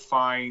rather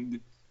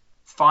find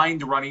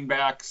running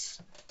backs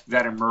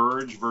that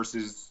emerge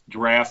versus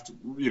draft,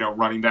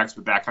 running backs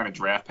with that kind of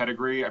draft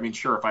pedigree. I mean,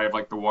 sure, if I have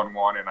like the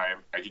 1-1 and I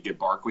could get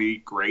Barkley,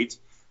 great.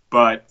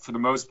 But for the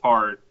most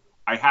part,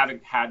 I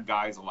haven't had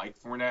guys like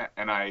Fournette,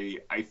 and I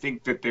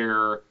think that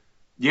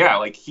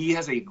he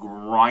has a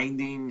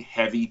grinding,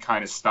 heavy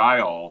kind of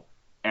style.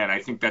 And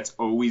I think that's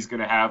always going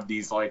to have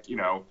these,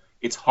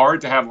 it's hard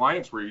to have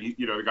lineups where,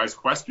 the guy's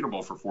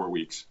questionable for 4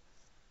 weeks.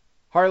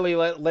 Harley,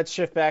 let's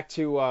shift back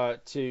to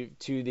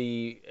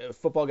the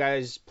Football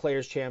Guys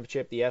Players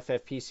Championship, the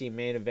FFPC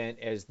main event,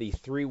 as the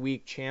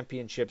 3-week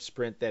championship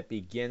sprint that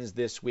begins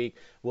this week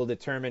will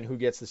determine who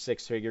gets the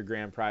six-figure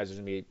grand prize. There's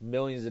going to be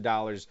millions of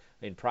dollars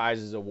in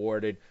prizes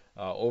awarded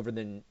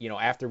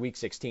after week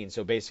 16.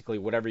 So basically,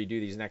 whatever you do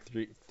these next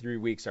three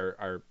weeks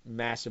are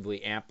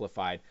massively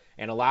amplified.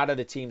 And a lot of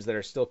the teams that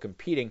are still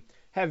competing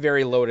have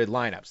very loaded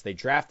lineups. They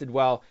drafted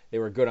well. They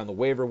were good on the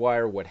waiver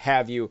wire, what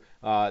have you.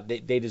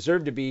 They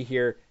deserve to be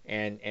here,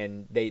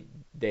 and they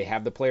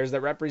have the players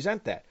that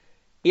represent that.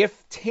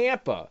 If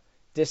Tampa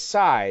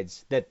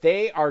decides that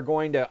they are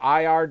going to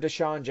IR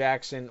Deshaun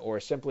Jackson or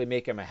simply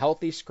make him a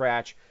healthy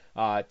scratch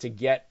to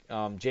get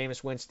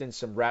Jameis Winston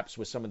some reps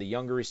with some of the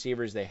younger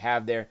receivers they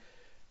have there,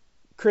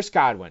 Chris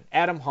Godwin,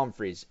 Adam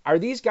Humphries, are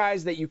these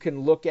guys that you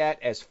can look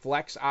at as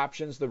flex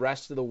options the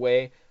rest of the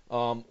way?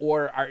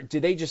 Or do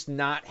they just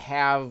not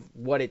have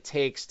what it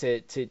takes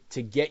to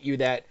get you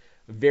that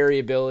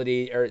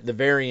variability or the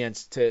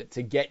variance to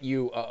get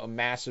you a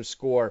massive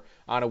score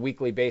on a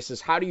weekly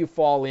basis? How do you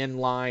fall in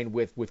line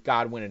with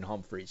Godwin and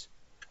Humphries?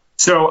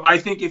 So I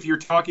think if you're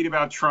talking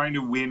about trying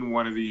to win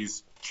one of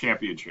these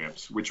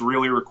championships, which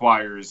really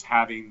requires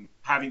having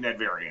that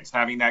variance,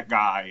 having that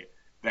guy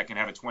that can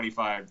have a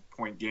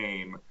 25-point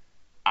game,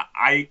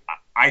 I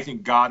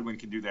think Godwin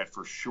can do that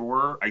for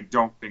sure. I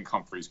don't think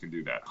Humphries can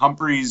do that.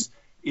 Humphries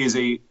is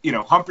a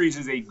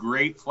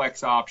great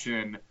flex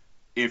option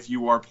if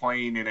you are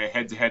playing in a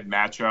head-to-head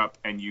matchup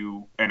and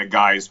a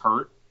guy is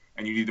hurt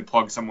and you need to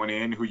plug someone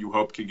in who you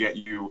hope can get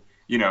you,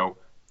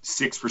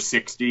 6 for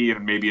 60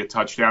 and maybe a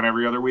touchdown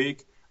every other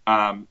week.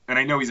 And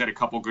I know he's had a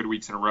couple good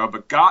weeks in a row,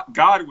 but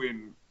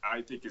Godwin,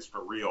 I think, is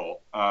for real.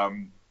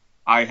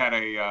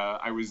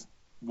 I was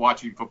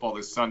watching football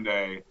this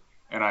Sunday,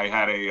 and I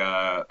had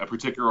a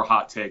particular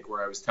hot take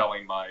where I was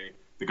telling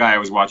the guy I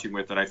was watching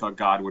with that I thought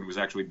Godwin was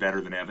actually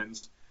better than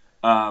Evans.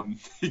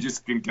 He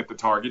just didn't get the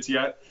targets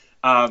yet.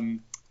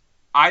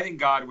 I think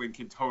Godwin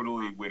can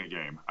totally win a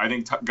game. I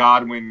think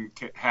Godwin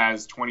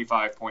has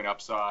 25-point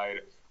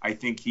upside. I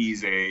think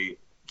he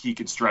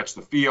could stretch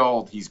the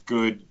field. He's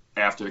good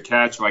after the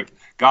catch. Like,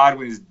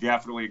 Godwin is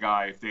definitely a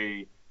guy, if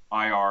they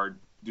IR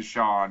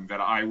Deshaun,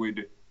 that I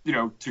would,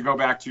 to go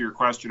back to your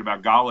question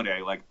about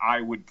Golladay, like,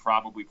 I would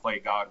probably play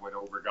Godwin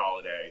over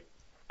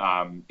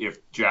Golladay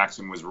if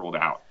Jackson was ruled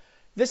out.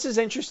 This is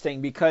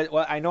interesting because,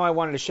 well, I know I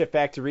wanted to shift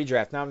back to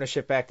redraft. Now I'm going to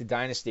shift back to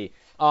dynasty.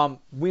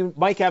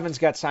 Mike Evans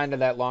got signed to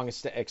that long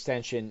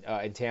extension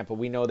in Tampa.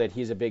 We know that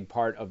he's a big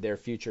part of their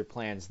future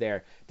plans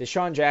there.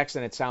 Deshaun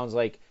Jackson, it sounds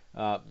like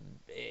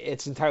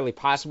it's entirely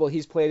possible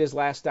he's played his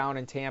last down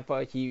in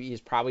Tampa. He's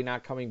probably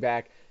not coming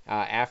back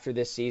after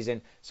this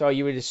season. So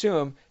you would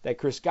assume that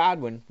Chris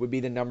Godwin would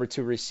be the number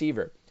 2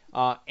 receiver.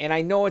 And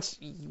I know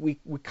we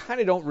kind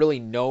of don't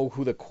really know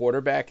who the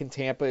quarterback in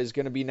Tampa is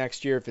going to be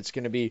next year, if it's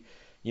going to be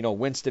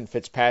Winston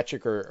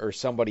Fitzpatrick or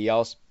somebody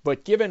else.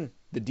 But given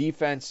the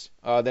defense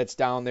that's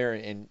down there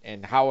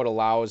and how it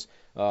allows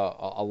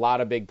a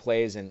lot of big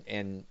plays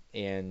and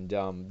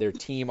their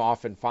team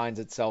often finds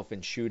itself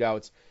in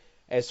shootouts,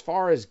 as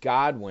far as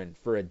Godwin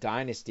for a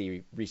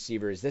dynasty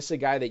receiver, is this a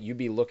guy that you'd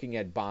be looking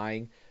at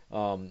buying?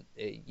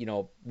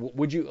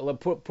 Would you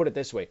put it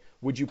this way?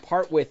 Would you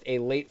part with a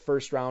late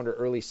first round or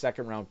early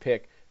second round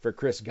pick for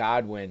Chris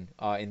Godwin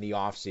in the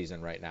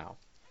offseason right now?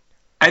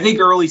 I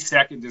think early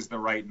second is the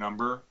right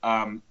number.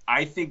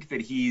 I think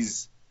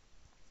he's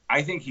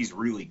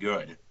really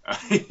good.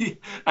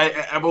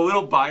 I'm a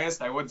little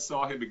biased. I once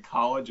saw him in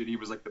college, and he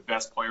was like the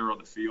best player on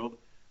the field.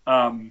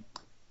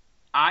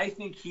 I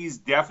think he's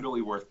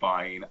definitely worth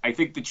buying. I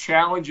think the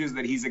challenge is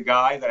that he's a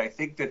guy that I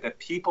think that the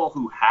people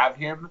who have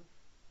him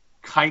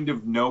kind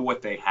of know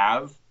what they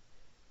have.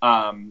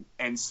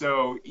 And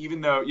so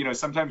even though,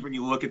 sometimes when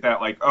you look at that,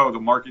 like, oh, the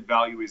market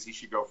value is he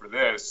should go for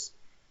this,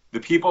 the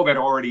people that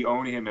already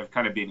own him have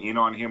kind of been in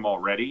on him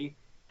already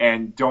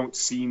and don't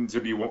seem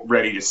to be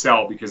ready to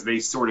sell because they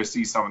sort of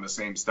see some of the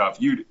same stuff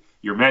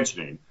you're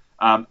mentioning.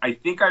 I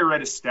think I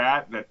read a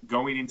stat that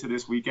going into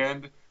this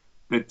weekend,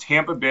 the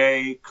Tampa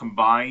Bay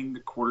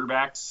combined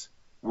quarterbacks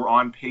were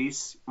on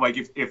pace. Like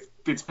if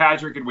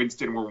Fitzpatrick and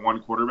Winston were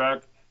one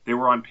quarterback, they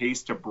were on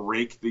pace to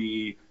break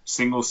the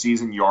single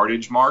season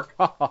yardage mark.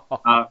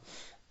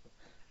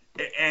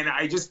 And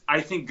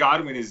I think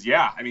Godwin is,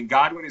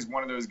 Godwin is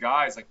one of those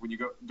guys, like when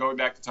you going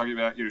back to talking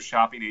about,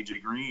 shopping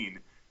AJ Green,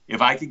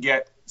 if I could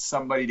get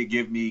somebody to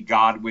give me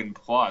Godwin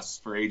plus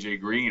for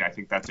AJ Green, I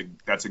think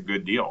that's a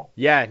good deal.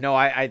 Yeah, no,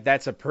 I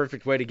that's a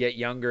perfect way to get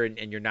younger,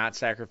 and you're not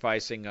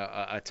sacrificing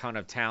a ton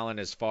of talent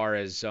as far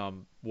as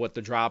what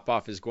the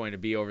drop-off is going to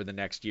be over the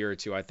next year or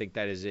two. I think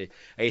that is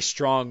a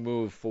strong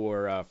move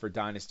for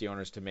dynasty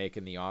owners to make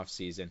in the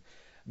offseason.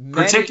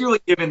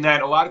 Particularly given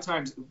that a lot of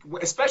times,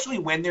 especially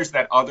when there's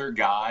that other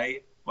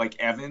guy like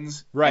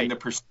Evans, right, and the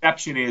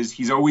perception is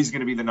he's always going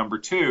to be the number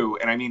 2.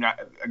 And I mean,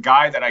 a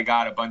guy that I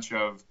got a bunch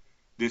of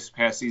this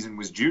past season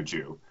was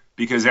Juju,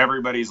 because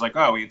everybody's like,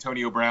 oh,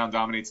 Antonio Brown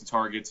dominates the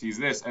targets, he's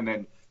this. And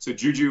then so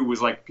Juju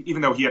was like,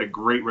 even though he had a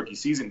great rookie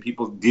season,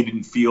 people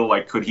didn't feel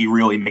like could he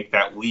really make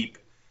that leap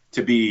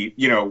to be,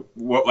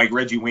 what like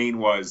Reggie Wayne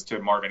was to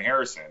Marvin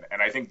Harrison. And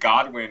I think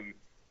Godwin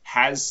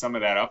has some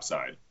of that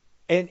upside.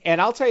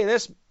 And I'll tell you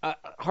this,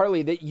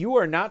 Harley, that you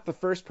are not the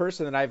first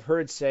person that I've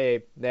heard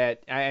say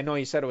that. I know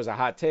you said it was a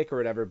hot take or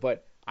whatever,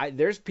 but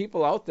there's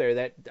people out there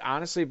that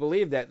honestly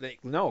believe that,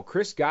 no,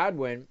 Chris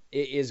Godwin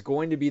is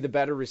going to be the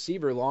better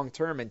receiver long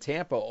term in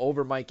Tampa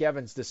over Mike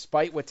Evans,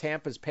 despite what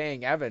Tampa's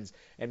paying Evans.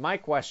 And my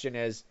question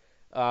is,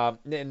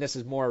 and this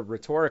is more a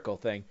rhetorical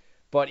thing,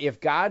 but if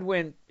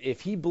Godwin,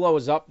 if he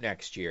blows up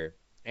next year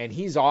and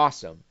he's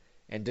awesome,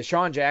 and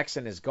Deshaun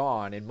Jackson is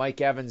gone, and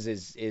Mike Evans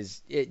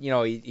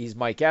he's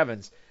Mike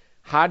Evans,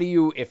 how do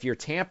you, if you're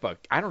Tampa,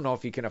 I don't know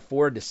if you can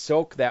afford to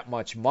soak that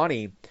much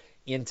money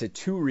into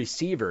 2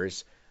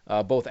 receivers,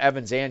 both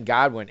Evans and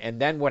Godwin, and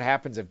then what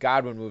happens if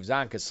Godwin moves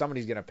on, because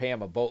somebody's going to pay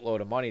him a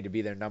boatload of money to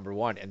be their number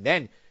 1, and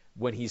then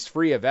when he's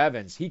free of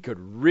Evans, he could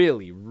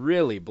really,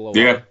 really blow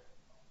up.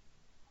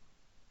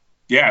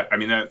 Yeah, I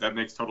mean, that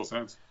makes total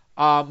sense.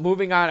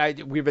 Moving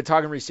on, we've been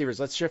talking receivers.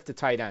 Let's shift to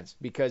tight ends,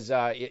 because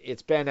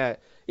it's been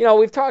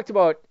we've talked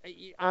about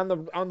on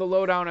the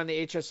lowdown on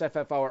the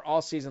HSFF Hour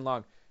all season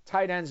long.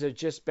 Tight ends have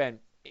just been,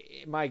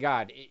 my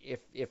God,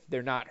 if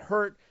they're not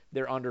hurt,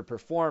 they're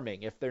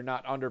underperforming. If they're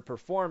not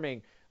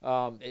underperforming,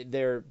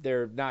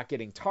 they're not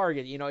getting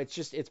target.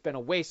 It's been a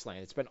wasteland.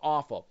 It's been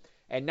awful.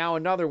 And now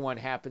another one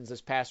happens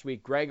this past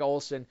week. Greg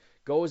Olsen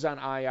goes on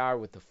IR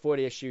with the foot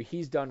issue.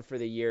 He's done for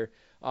the year.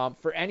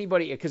 For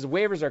anybody, because the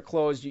waivers are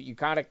closed, you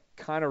kind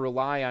of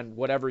rely on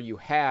whatever you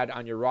had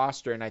on your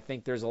roster, and I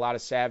think there's a lot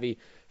of savvy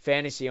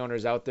fantasy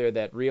owners out there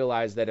that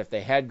realize that if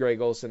they had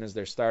Greg Olsen as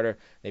their starter,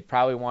 they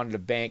probably wanted to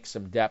bank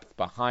some depth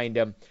behind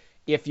him.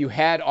 If you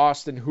had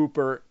Austin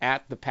Hooper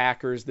at the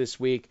Packers this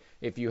week,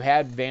 if you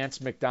had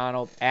Vance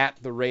McDonald at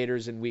the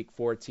Raiders in Week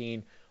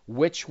 14,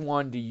 which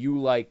one do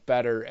you like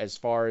better as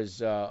far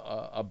as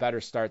a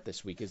better start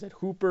this week? Is it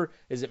Hooper?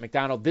 Is it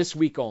McDonald this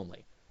week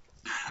only?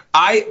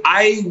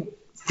 I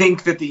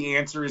think that the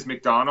answer is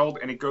McDonald,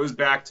 and it goes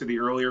back to the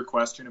earlier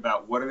question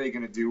about what are they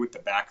going to do with the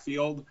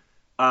backfield.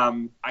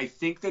 I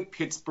think that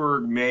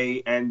Pittsburgh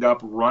may end up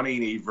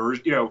running a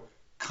version.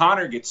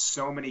 Connor gets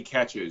so many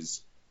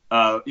catches.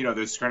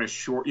 This kind of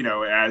short.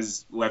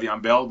 As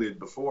Le'Veon Bell did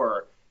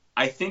before.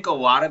 I think a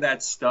lot of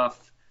that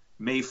stuff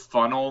may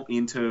funnel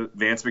into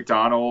Vance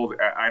McDonald.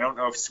 I don't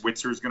know if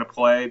Switzer's going to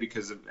play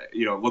because it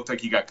looked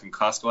like he got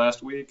concussed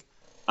last week.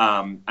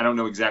 I don't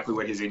know exactly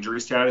what his injury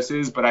status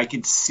is, but I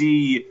could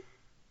see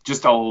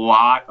just a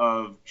lot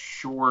of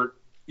short,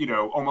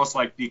 almost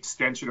like the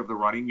extension of the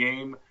running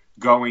game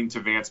going to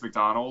Vance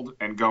McDonald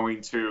and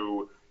going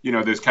to,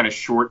 those kind of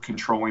short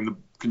controlling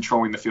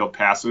the field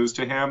passes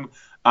to him.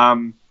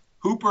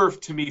 Hooper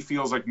to me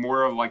feels like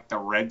more of like the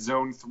red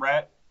zone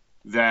threat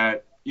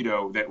that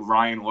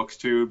Ryan looks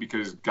to,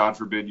 because God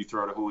forbid you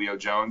throw to Julio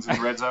Jones in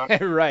the red zone.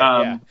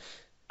 Right.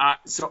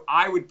 So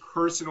I would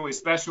personally,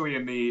 especially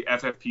in the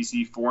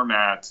FFPC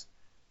format,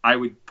 I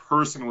would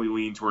personally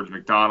lean towards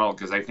McDonald,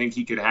 because I think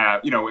he could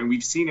have, and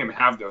we've seen him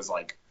have those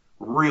like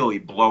really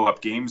blow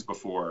up games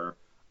before.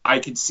 I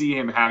could see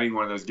him having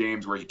one of those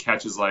games where he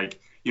catches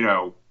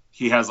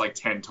he has like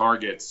 10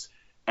 targets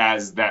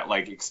as that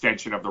like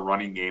extension of the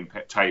running game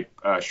type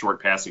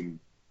short passing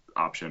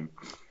option.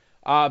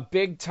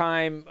 Big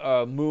time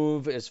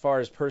move as far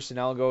as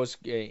personnel goes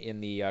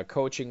in the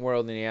coaching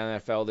world in the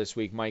NFL this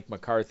week. Mike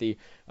McCarthy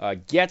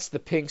gets the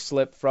pink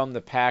slip from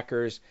the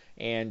Packers,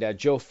 and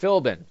Joe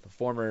Philbin, the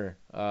former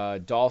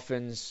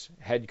Dolphins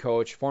head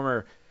coach,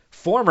 former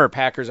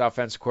Packers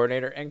offensive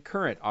coordinator and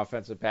current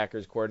offensive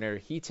Packers coordinator,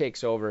 he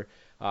takes over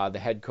the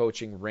head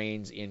coaching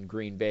reins in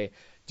Green Bay.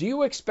 Do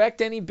you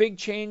expect any big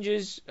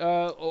changes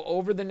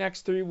over the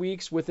next 3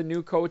 weeks with a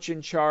new coach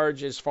in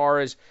charge, as far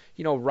as,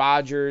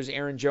 Rodgers,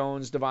 Aaron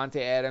Jones,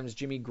 Davante Adams,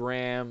 Jimmy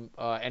Graham,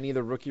 any of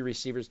the rookie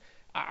receivers?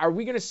 Are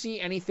we going to see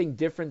anything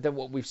different than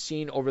what we've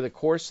seen over the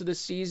course of the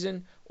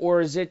season?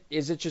 Or is it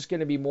just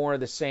going to be more of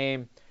the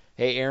same?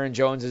 Hey, Aaron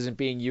Jones isn't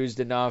being used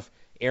enough.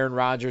 Aaron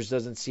Rodgers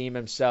doesn't seem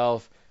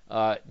himself.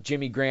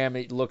 Jimmy Graham,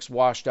 it looks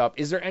washed up.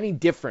 Is there any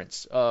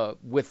difference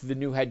with the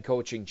new head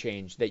coaching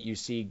change that you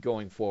see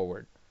going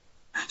forward?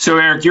 So,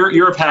 Eric,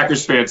 you're a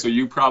Packers fan, so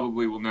you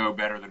probably will know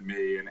better than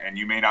me, and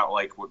you may not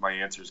like what my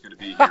answer is going to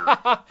be here.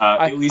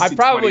 At least I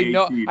probably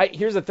know.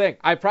 Here's the thing.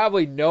 I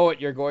probably know what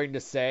you're going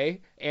to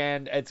say,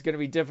 and it's going to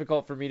be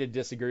difficult for me to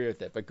disagree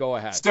with it, but go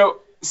ahead.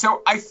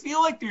 So I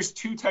feel like there's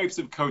two types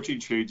of coaching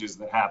changes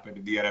that happen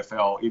in the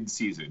NFL in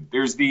season.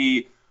 There's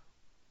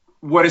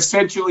what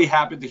essentially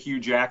happened to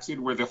Hugh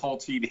Jackson, where the whole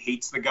team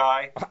hates the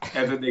guy,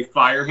 and then they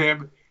fire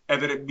him.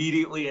 And then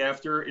immediately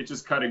after, it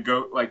just kind of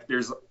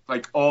there's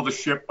like all the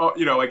ship,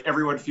 like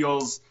everyone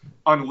feels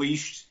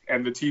unleashed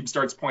and the team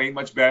starts playing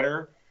much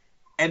better.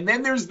 And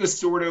then there's this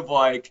sort of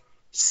like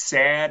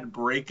sad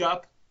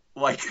breakup,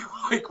 like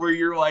where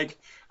you're like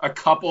a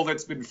couple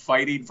that's been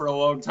fighting for a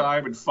long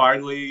time and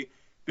finally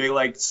they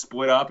like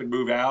split up and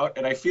move out.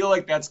 And I feel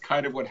like that's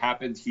kind of what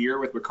happened here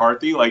with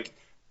McCarthy. Like,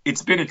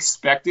 it's been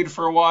expected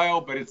for a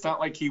while, but it's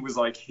not like he was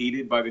like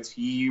hated by the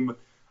team.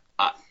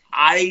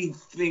 I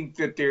think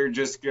that they're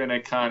just going to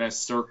kind of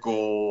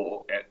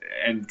circle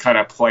and kind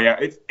of play out.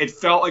 It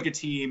felt like a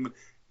team,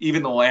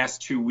 even the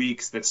last 2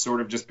 weeks, that's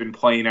sort of just been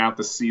playing out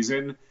the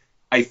season.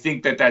 I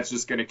think that that's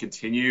just going to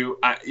continue.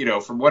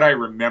 From what I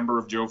remember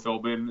of Joe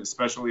Philbin,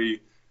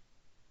 especially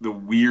the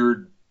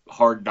weird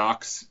Hard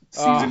Knocks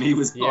season he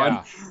was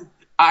on,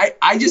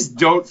 I just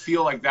don't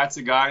feel like that's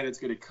a guy that's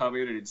going to come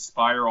in and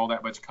inspire all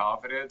that much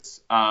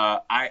confidence.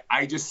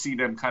 I just see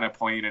them kind of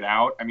playing it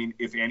out. I mean,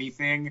 if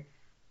anything,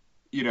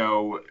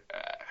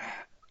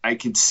 I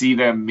could see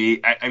them.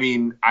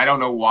 I don't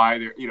know why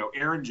they're.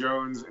 Aaron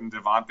Jones and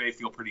Davante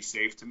feel pretty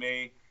safe to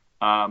me.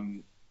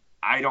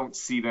 I don't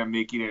see them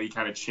making any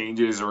kind of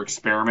changes or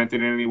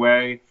experimenting in any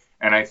way.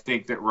 And I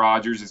think that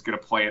Rodgers is going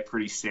to play it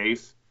pretty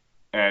safe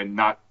and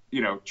not,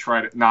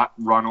 try to not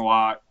run a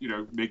lot.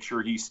 Make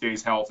sure he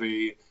stays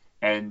healthy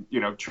and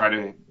try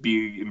to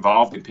be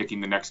involved in picking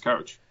the next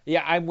coach.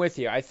 Yeah, I'm with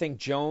you. I think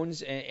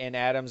Jones and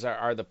Adams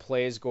are the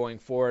plays going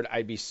forward.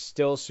 I'd be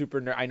still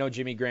super I know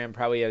Jimmy Graham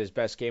probably had his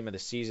best game of the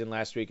season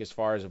last week as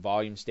far as a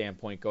volume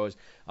standpoint goes.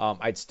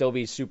 I'd still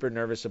be super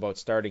nervous about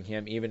starting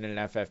him, even in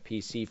an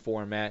FFPC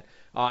format.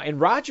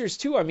 And Rodgers,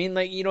 too. I mean,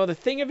 the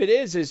thing of it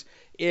is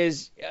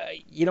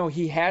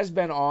he has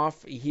been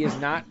off. He has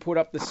not put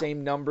up the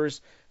same numbers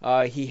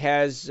he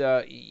has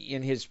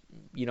in his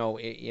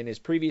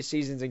previous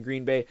seasons in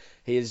Green Bay.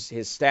 His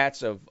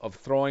stats of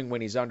throwing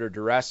when he's under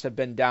duress have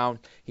been down.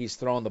 He's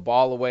thrown the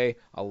ball away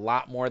a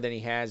lot more than he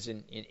has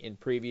in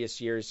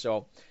previous years.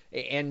 So,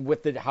 and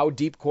with how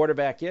deep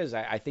quarterback is,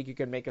 I think you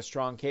can make a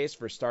strong case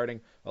for starting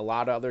a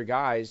lot of other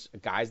guys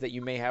that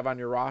you may have on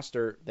your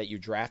roster that you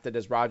drafted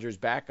as Rodgers'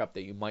 backup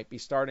that you might be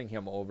starting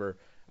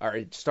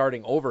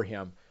over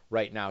him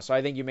right now. So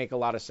I think you make a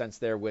lot of sense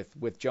there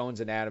with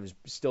Jones and Adams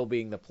still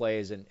being the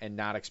plays and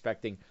not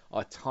expecting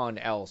a ton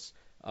else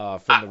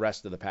from the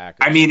rest of the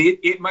Packers. I mean,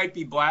 it might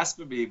be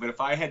blasphemy, but if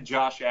I had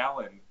Josh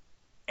Allen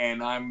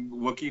and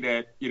I'm looking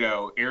at,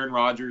 Aaron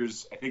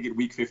Rodgers. I think in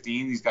Week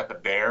 15 he's got the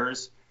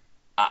Bears.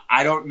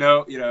 I don't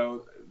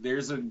know.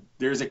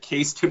 There's a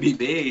case to be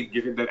made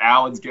given that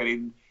Allen's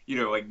getting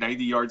like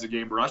 90 yards a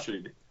game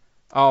rushing.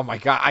 Oh my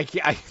God,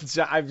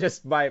 I'm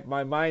just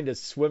my mind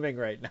is swimming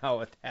right now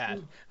with that.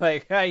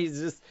 Like he's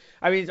just,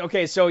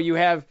 okay, so you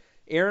have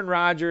Aaron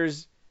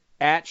Rodgers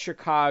at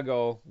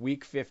Chicago,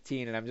 Week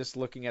 15, and I'm just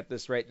looking at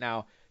this right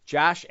now.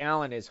 Josh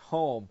Allen is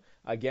home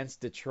against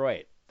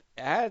Detroit.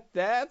 You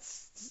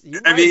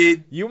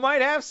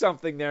might have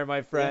something there,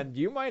 my friend.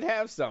 You might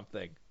have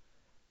something.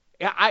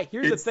 Yeah,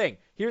 here's the thing.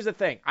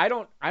 I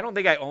don't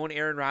think I own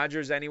Aaron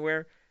Rodgers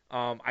anywhere.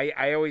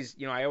 I always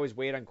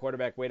wait on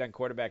quarterback,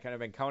 and I've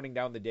been counting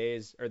down the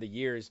days or the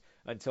years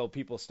until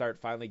people start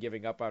finally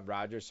giving up on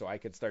Rodgers so I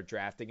can start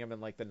drafting him in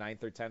like the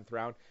 9th or 10th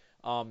round.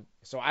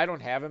 So I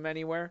don't have him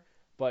anywhere.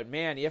 But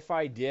man, if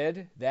I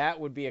did, that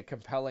would be a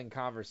compelling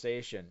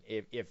conversation.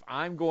 If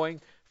I'm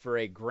going for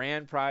a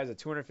grand prize, a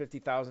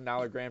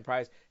 $250,000 grand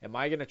prize, am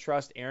I going to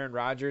trust Aaron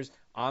Rodgers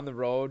on the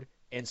road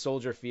in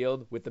Soldier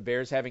Field with the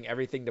Bears having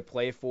everything to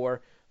play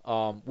for?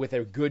 With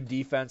a good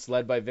defense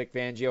led by Vic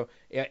Fangio?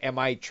 Am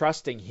I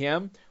trusting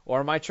him,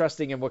 or am I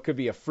trusting in what could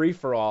be a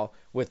free-for-all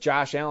with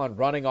Josh Allen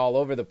running all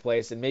over the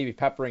place and maybe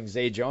peppering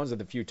Zay Jones with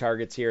a few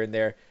targets here and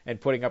there and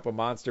putting up a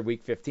monster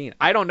Week 15?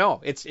 I don't know.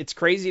 It's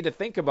crazy to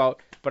think about,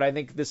 but I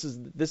think this is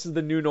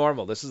the new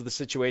normal. This is the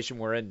situation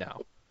we're in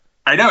now.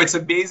 I know. It's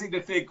amazing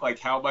to think like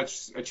how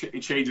much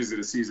it changes in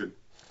a season.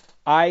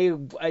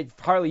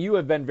 Harley, you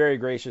have been very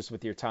gracious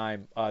with your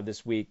time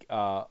this week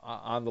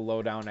on the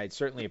Lowdown. I'd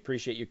certainly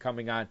appreciate you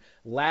coming on.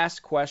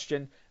 Last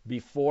question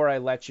before I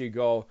let you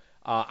go.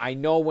 I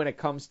know when it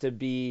comes to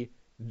be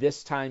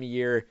this time of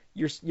year,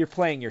 you're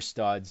playing your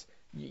studs.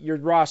 Your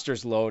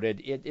roster's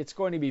loaded. It's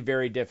going to be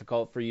very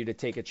difficult for you to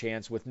take a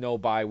chance with no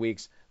bye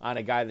weeks on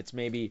a guy that's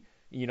maybe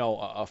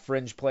a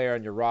fringe player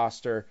on your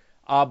roster.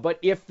 But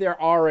if there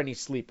are any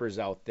sleepers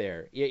out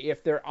there,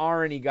 if there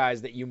are any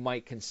guys that you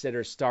might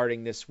consider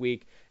starting this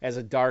week as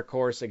a dark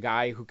horse, a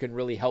guy who can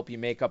really help you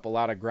make up a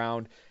lot of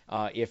ground,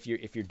 if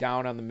you're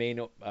down on the main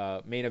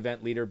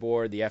event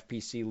leaderboard, the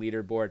FPC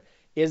leaderboard,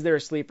 is there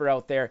a sleeper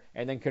out there?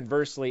 And then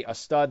conversely, a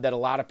stud that a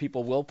lot of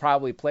people will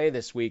probably play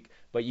this week,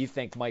 but you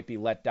think might be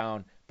let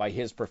down by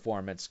his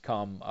performance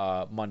come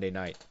Monday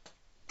night?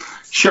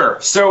 Sure.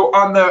 So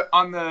on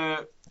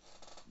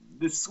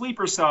the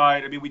sleeper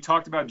side, we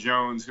talked about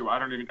Jones, who I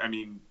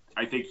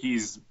think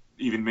he's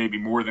even maybe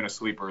more than a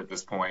sleeper at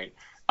this point.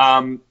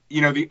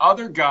 The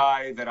other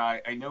guy that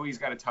I know he's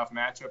got a tough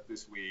matchup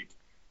this week,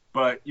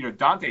 but,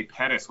 Dante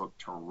Pettis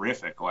looked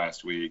terrific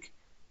last week.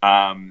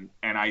 And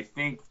I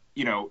think,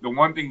 the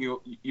one thing,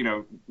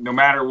 no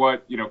matter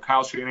what,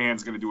 Kyle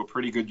Shanahan's going to do a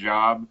pretty good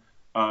job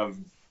of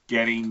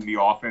getting the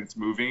offense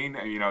moving.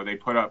 And, they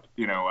put up,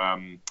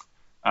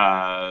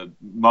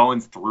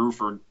 Mullins threw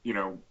for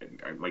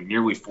like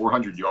nearly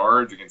 400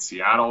 yards against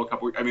Seattle a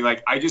couple.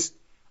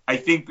 I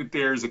think that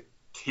there's a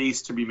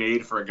case to be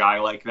made for a guy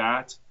like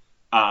that.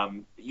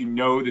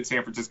 That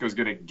San Francisco is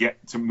going to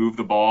get to move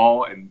the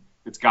ball, and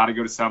it's got to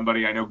go to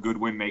somebody. I know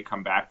Goodwin may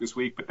come back this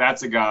week, but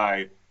that's a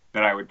guy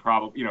that I would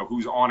probably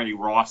who's on a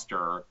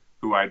roster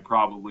who I'd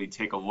probably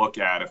take a look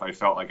at if I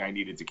felt like I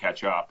needed to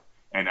catch up,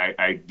 and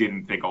I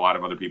didn't think a lot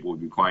of other people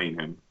would be playing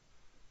him.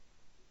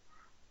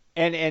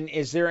 And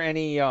is there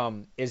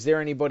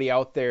anybody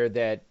out there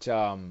that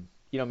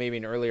maybe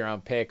an earlier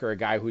round pick or a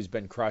guy who's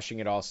been crushing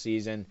it all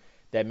season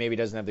that maybe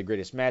doesn't have the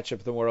greatest matchup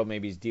in the world,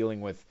 maybe he's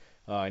dealing with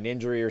an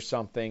injury or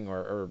something,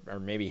 or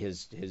maybe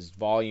his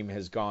volume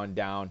has gone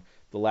down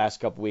the last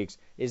couple weeks?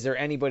 Is there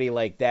anybody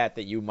like that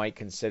you might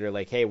consider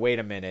like, hey, wait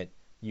a minute,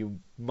 you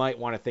might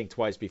want to think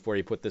twice before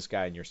you put this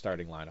guy in your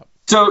starting lineup?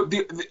 So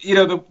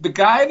the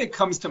guy that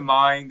comes to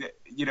mind,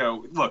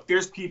 look,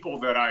 there's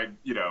people that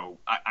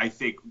I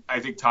think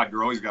Todd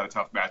Gurley's got a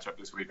tough matchup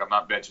this week. I'm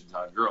not benching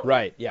Todd Gurley.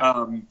 Right.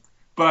 Yeah.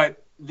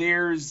 But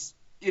there's,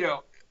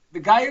 the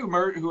guy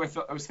who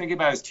I was thinking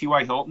about is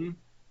T.Y. Hilton.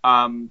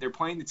 They're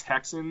playing the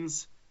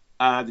Texans.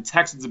 The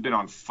Texans have been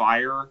on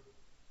fire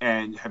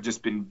and have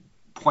just been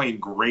playing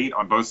great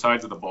on both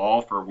sides of the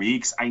ball for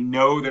weeks. I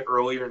know that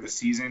earlier in the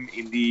season,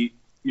 Indy,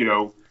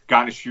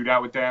 got in a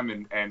shootout with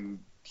them, and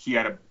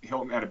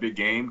Hilton had a big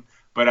game.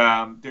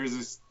 But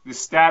there's this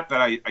stat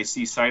that I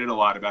see cited a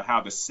lot about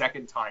how the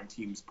second time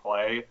teams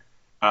play,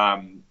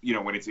 when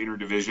it's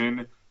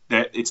interdivision,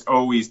 that it's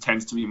always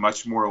tends to be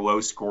much more low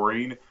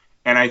scoring.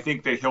 And I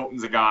think that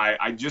Hilton's a guy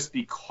I'd just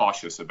be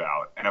cautious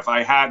about. And if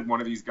I had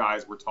one of these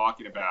guys we're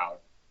talking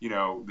about,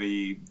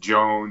 the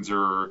Jones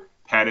or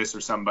Pettis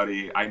or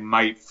somebody, I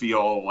might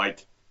feel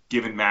like,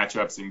 given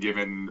matchups and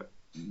given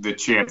the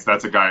chance,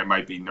 that's a guy I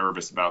might be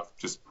nervous about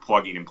just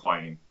plugging and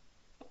playing.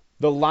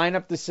 The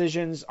lineup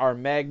decisions are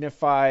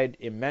magnified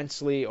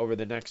immensely over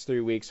the next 3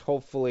 weeks.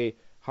 Hopefully,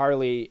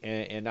 Harley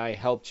and I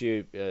helped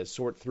you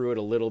sort through it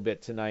a little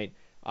bit tonight.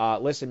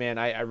 Listen, man,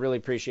 I really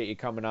appreciate you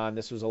coming on.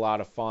 This was a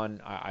lot of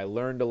fun. I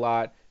learned a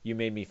lot. You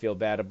made me feel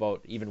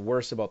even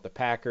worse about the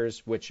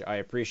Packers, which I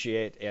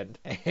appreciate and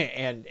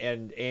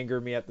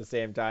anger me at the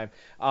same time.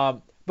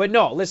 But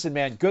no, listen,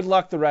 man, good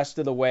luck the rest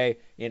of the way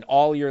in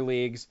all your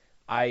leagues.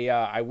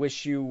 I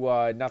wish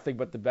you nothing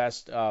but the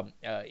best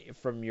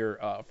from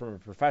a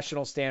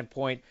professional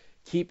standpoint.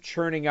 Keep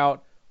churning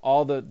out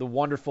all the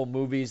wonderful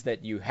movies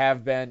that you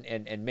have been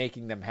and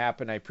making them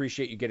happen. I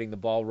appreciate you getting the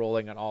ball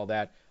rolling on all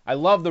that. I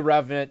love The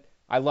Revenant.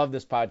 I love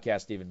this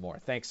podcast even more.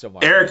 Thanks so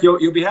much. Eric,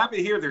 you'll be happy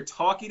to hear they're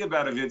talking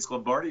about a Vince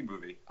Lombardi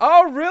movie.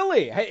 Oh,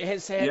 really?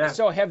 Yeah.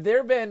 So have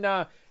there been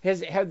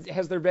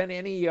has there been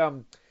any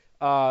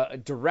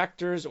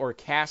directors or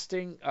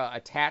casting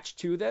attached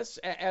to this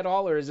at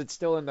all, or is it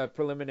still in the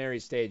preliminary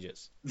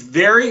stages?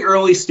 Very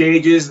early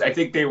stages. I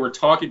think they were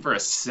talking for a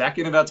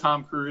second about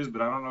Tom Cruise,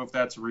 but I don't know if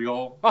that's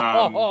real.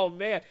 Oh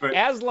man,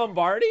 as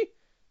Lombardi?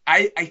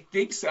 I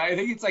think so. I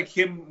think it's like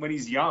him when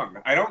he's young.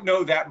 I don't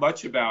know that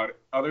much about it,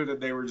 other than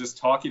they were just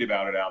talking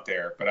about it out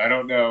there. But I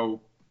don't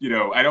know.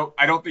 I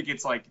don't think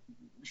it's like,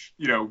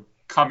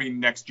 coming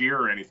next year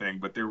or anything.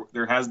 But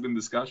there has been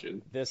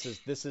discussion. This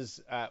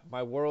is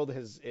my world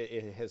has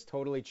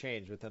totally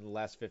changed within the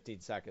last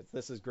 15 seconds.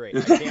 This is great.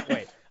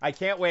 I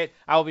can't wait.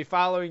 I will be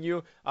following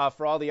you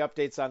for all the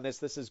updates on this.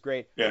 This is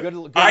great. Yeah. Good I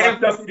luck.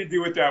 have nothing to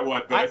do with that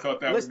one, but I thought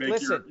that would make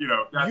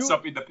that's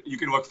something that you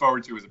can look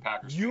forward to as a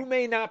Packers fan. You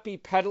may not be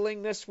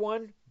peddling this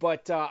one,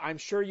 but I'm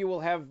sure you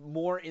will have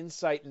more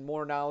insight and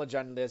more knowledge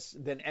on this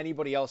than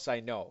anybody else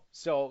I know.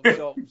 So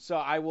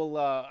I will.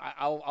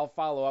 I'll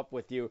follow up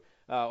with you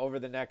over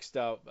the next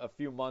a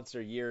few months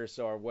or years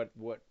or what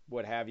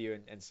have you,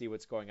 and see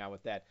what's going on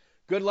with that.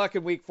 Good luck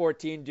in Week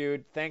 14,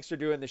 dude. Thanks for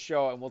doing the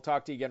show, and we'll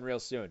talk to you again real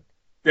soon.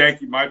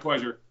 Thank you. My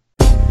pleasure.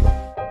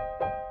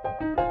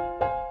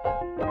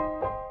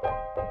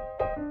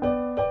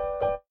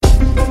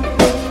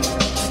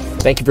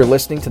 Thank you for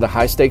listening to the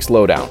High Stakes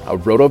Lowdown, a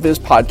RotoViz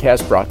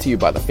podcast brought to you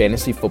by the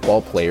Fantasy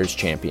Football Players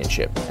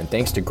Championship. And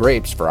thanks to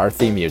Grapes for our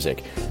theme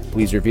music.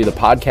 Please review the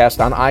podcast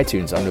on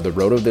iTunes under the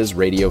RotoViz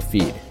radio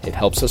feed. It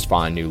helps us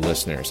find new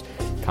listeners.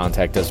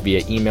 Contact us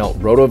via email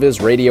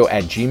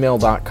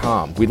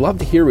rotovizradio@gmail.com. We'd love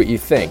to hear what you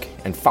think,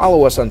 and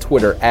follow us on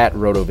Twitter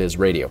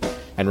 @RotoVizRadio.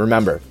 And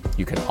remember,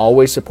 you can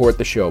always support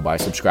the show by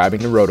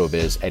subscribing to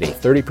RotoViz at a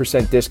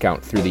 30%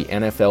 discount through the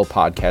NFL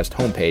podcast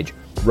homepage,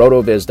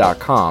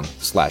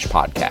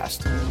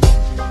 rotoviz.com/podcast.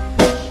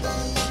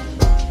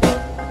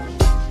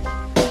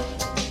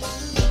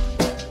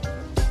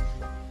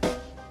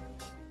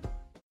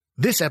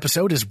 This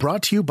episode is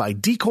brought to you by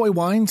Decoy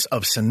Wines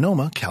of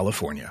Sonoma,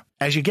 California.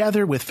 As you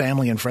gather with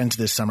family and friends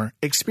this summer,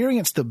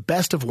 experience the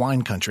best of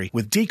wine country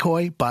with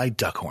Decoy by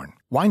Duckhorn.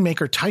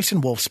 Winemaker Tyson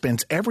Wolf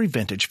spends every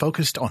vintage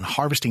focused on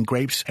harvesting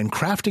grapes and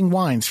crafting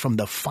wines from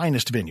the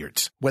finest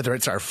vineyards. Whether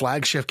it's our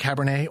flagship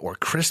Cabernet or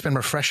crisp and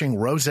refreshing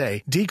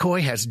Rosé,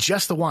 Decoy has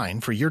just the wine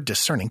for your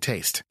discerning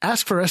taste.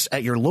 Ask for us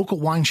at your local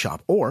wine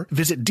shop or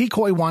visit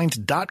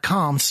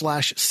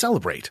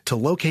decoywines.com/celebrate to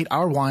locate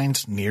our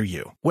wines near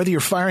you. Whether you're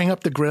firing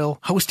up the grill,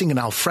 hosting an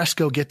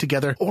alfresco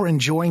get-together, or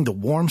enjoying the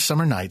warm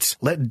summer nights,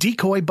 let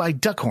Decoy by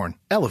Duckhorn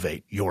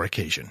elevate your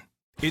occasion.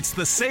 It's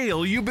the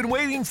sale you've been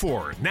waiting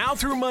for. Now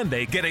through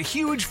Monday, get a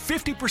huge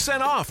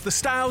 50% off the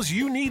styles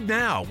you need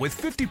now with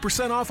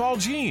 50% off all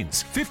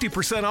jeans,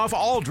 50% off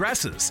all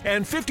dresses,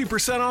 and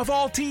 50% off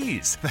all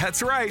tees.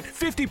 That's right,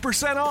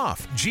 50%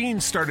 off.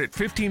 Jeans start at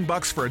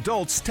 $15 for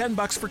adults,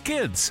 $10 for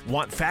kids.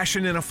 Want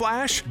fashion in a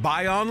flash?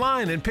 Buy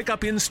online and pick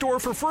up in-store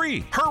for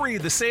free. Hurry,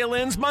 the sale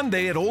ends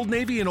Monday at Old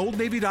Navy and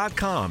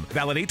OldNavy.com.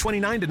 Valid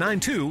 8/29 to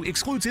 9/2,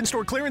 excludes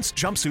in-store clearance,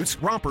 jumpsuits,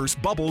 rompers,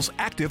 bubbles,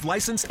 active,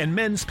 license, and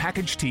men's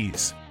package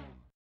tees.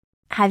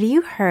 Have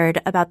you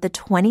heard about the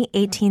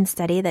 2018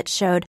 study that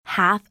showed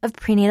half of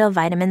prenatal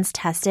vitamins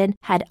tested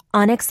had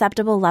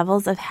unacceptable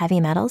levels of heavy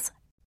metals?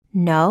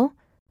 No?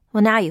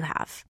 Well, now you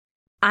have.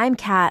 I'm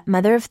Kat,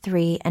 mother of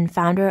 3 and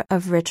founder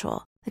of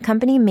Ritual, the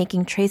company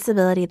making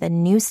traceability the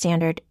new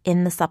standard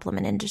in the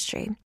supplement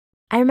industry.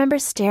 I remember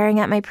staring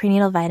at my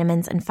prenatal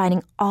vitamins and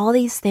finding all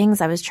these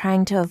things I was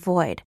trying to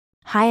avoid.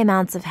 High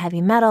amounts of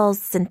heavy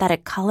metals,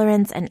 synthetic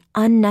colorants, and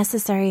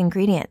unnecessary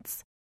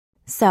ingredients.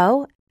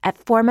 So, at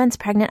 4 months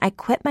pregnant, I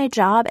quit my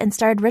job and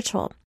started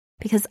Ritual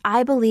because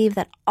I believe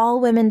that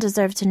all women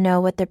deserve to know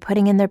what they're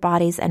putting in their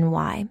bodies and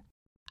why.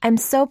 I'm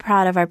so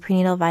proud of our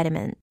prenatal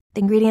vitamin.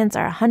 The ingredients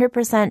are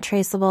 100%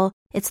 traceable,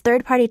 it's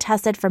third-party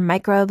tested for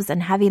microbes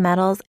and heavy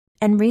metals,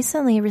 and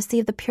recently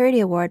received the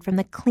Purity Award from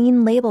the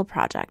Clean Label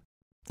Project.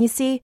 You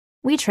see,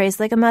 we trace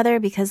like a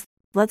mother because,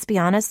 let's be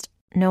honest,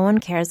 no one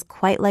cares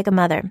quite like a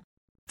mother.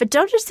 But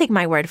don't just take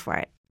my word for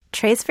it.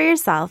 Trace for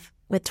yourself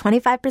with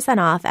 25%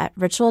 off at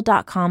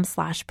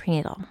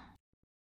ritual.com/prenatal.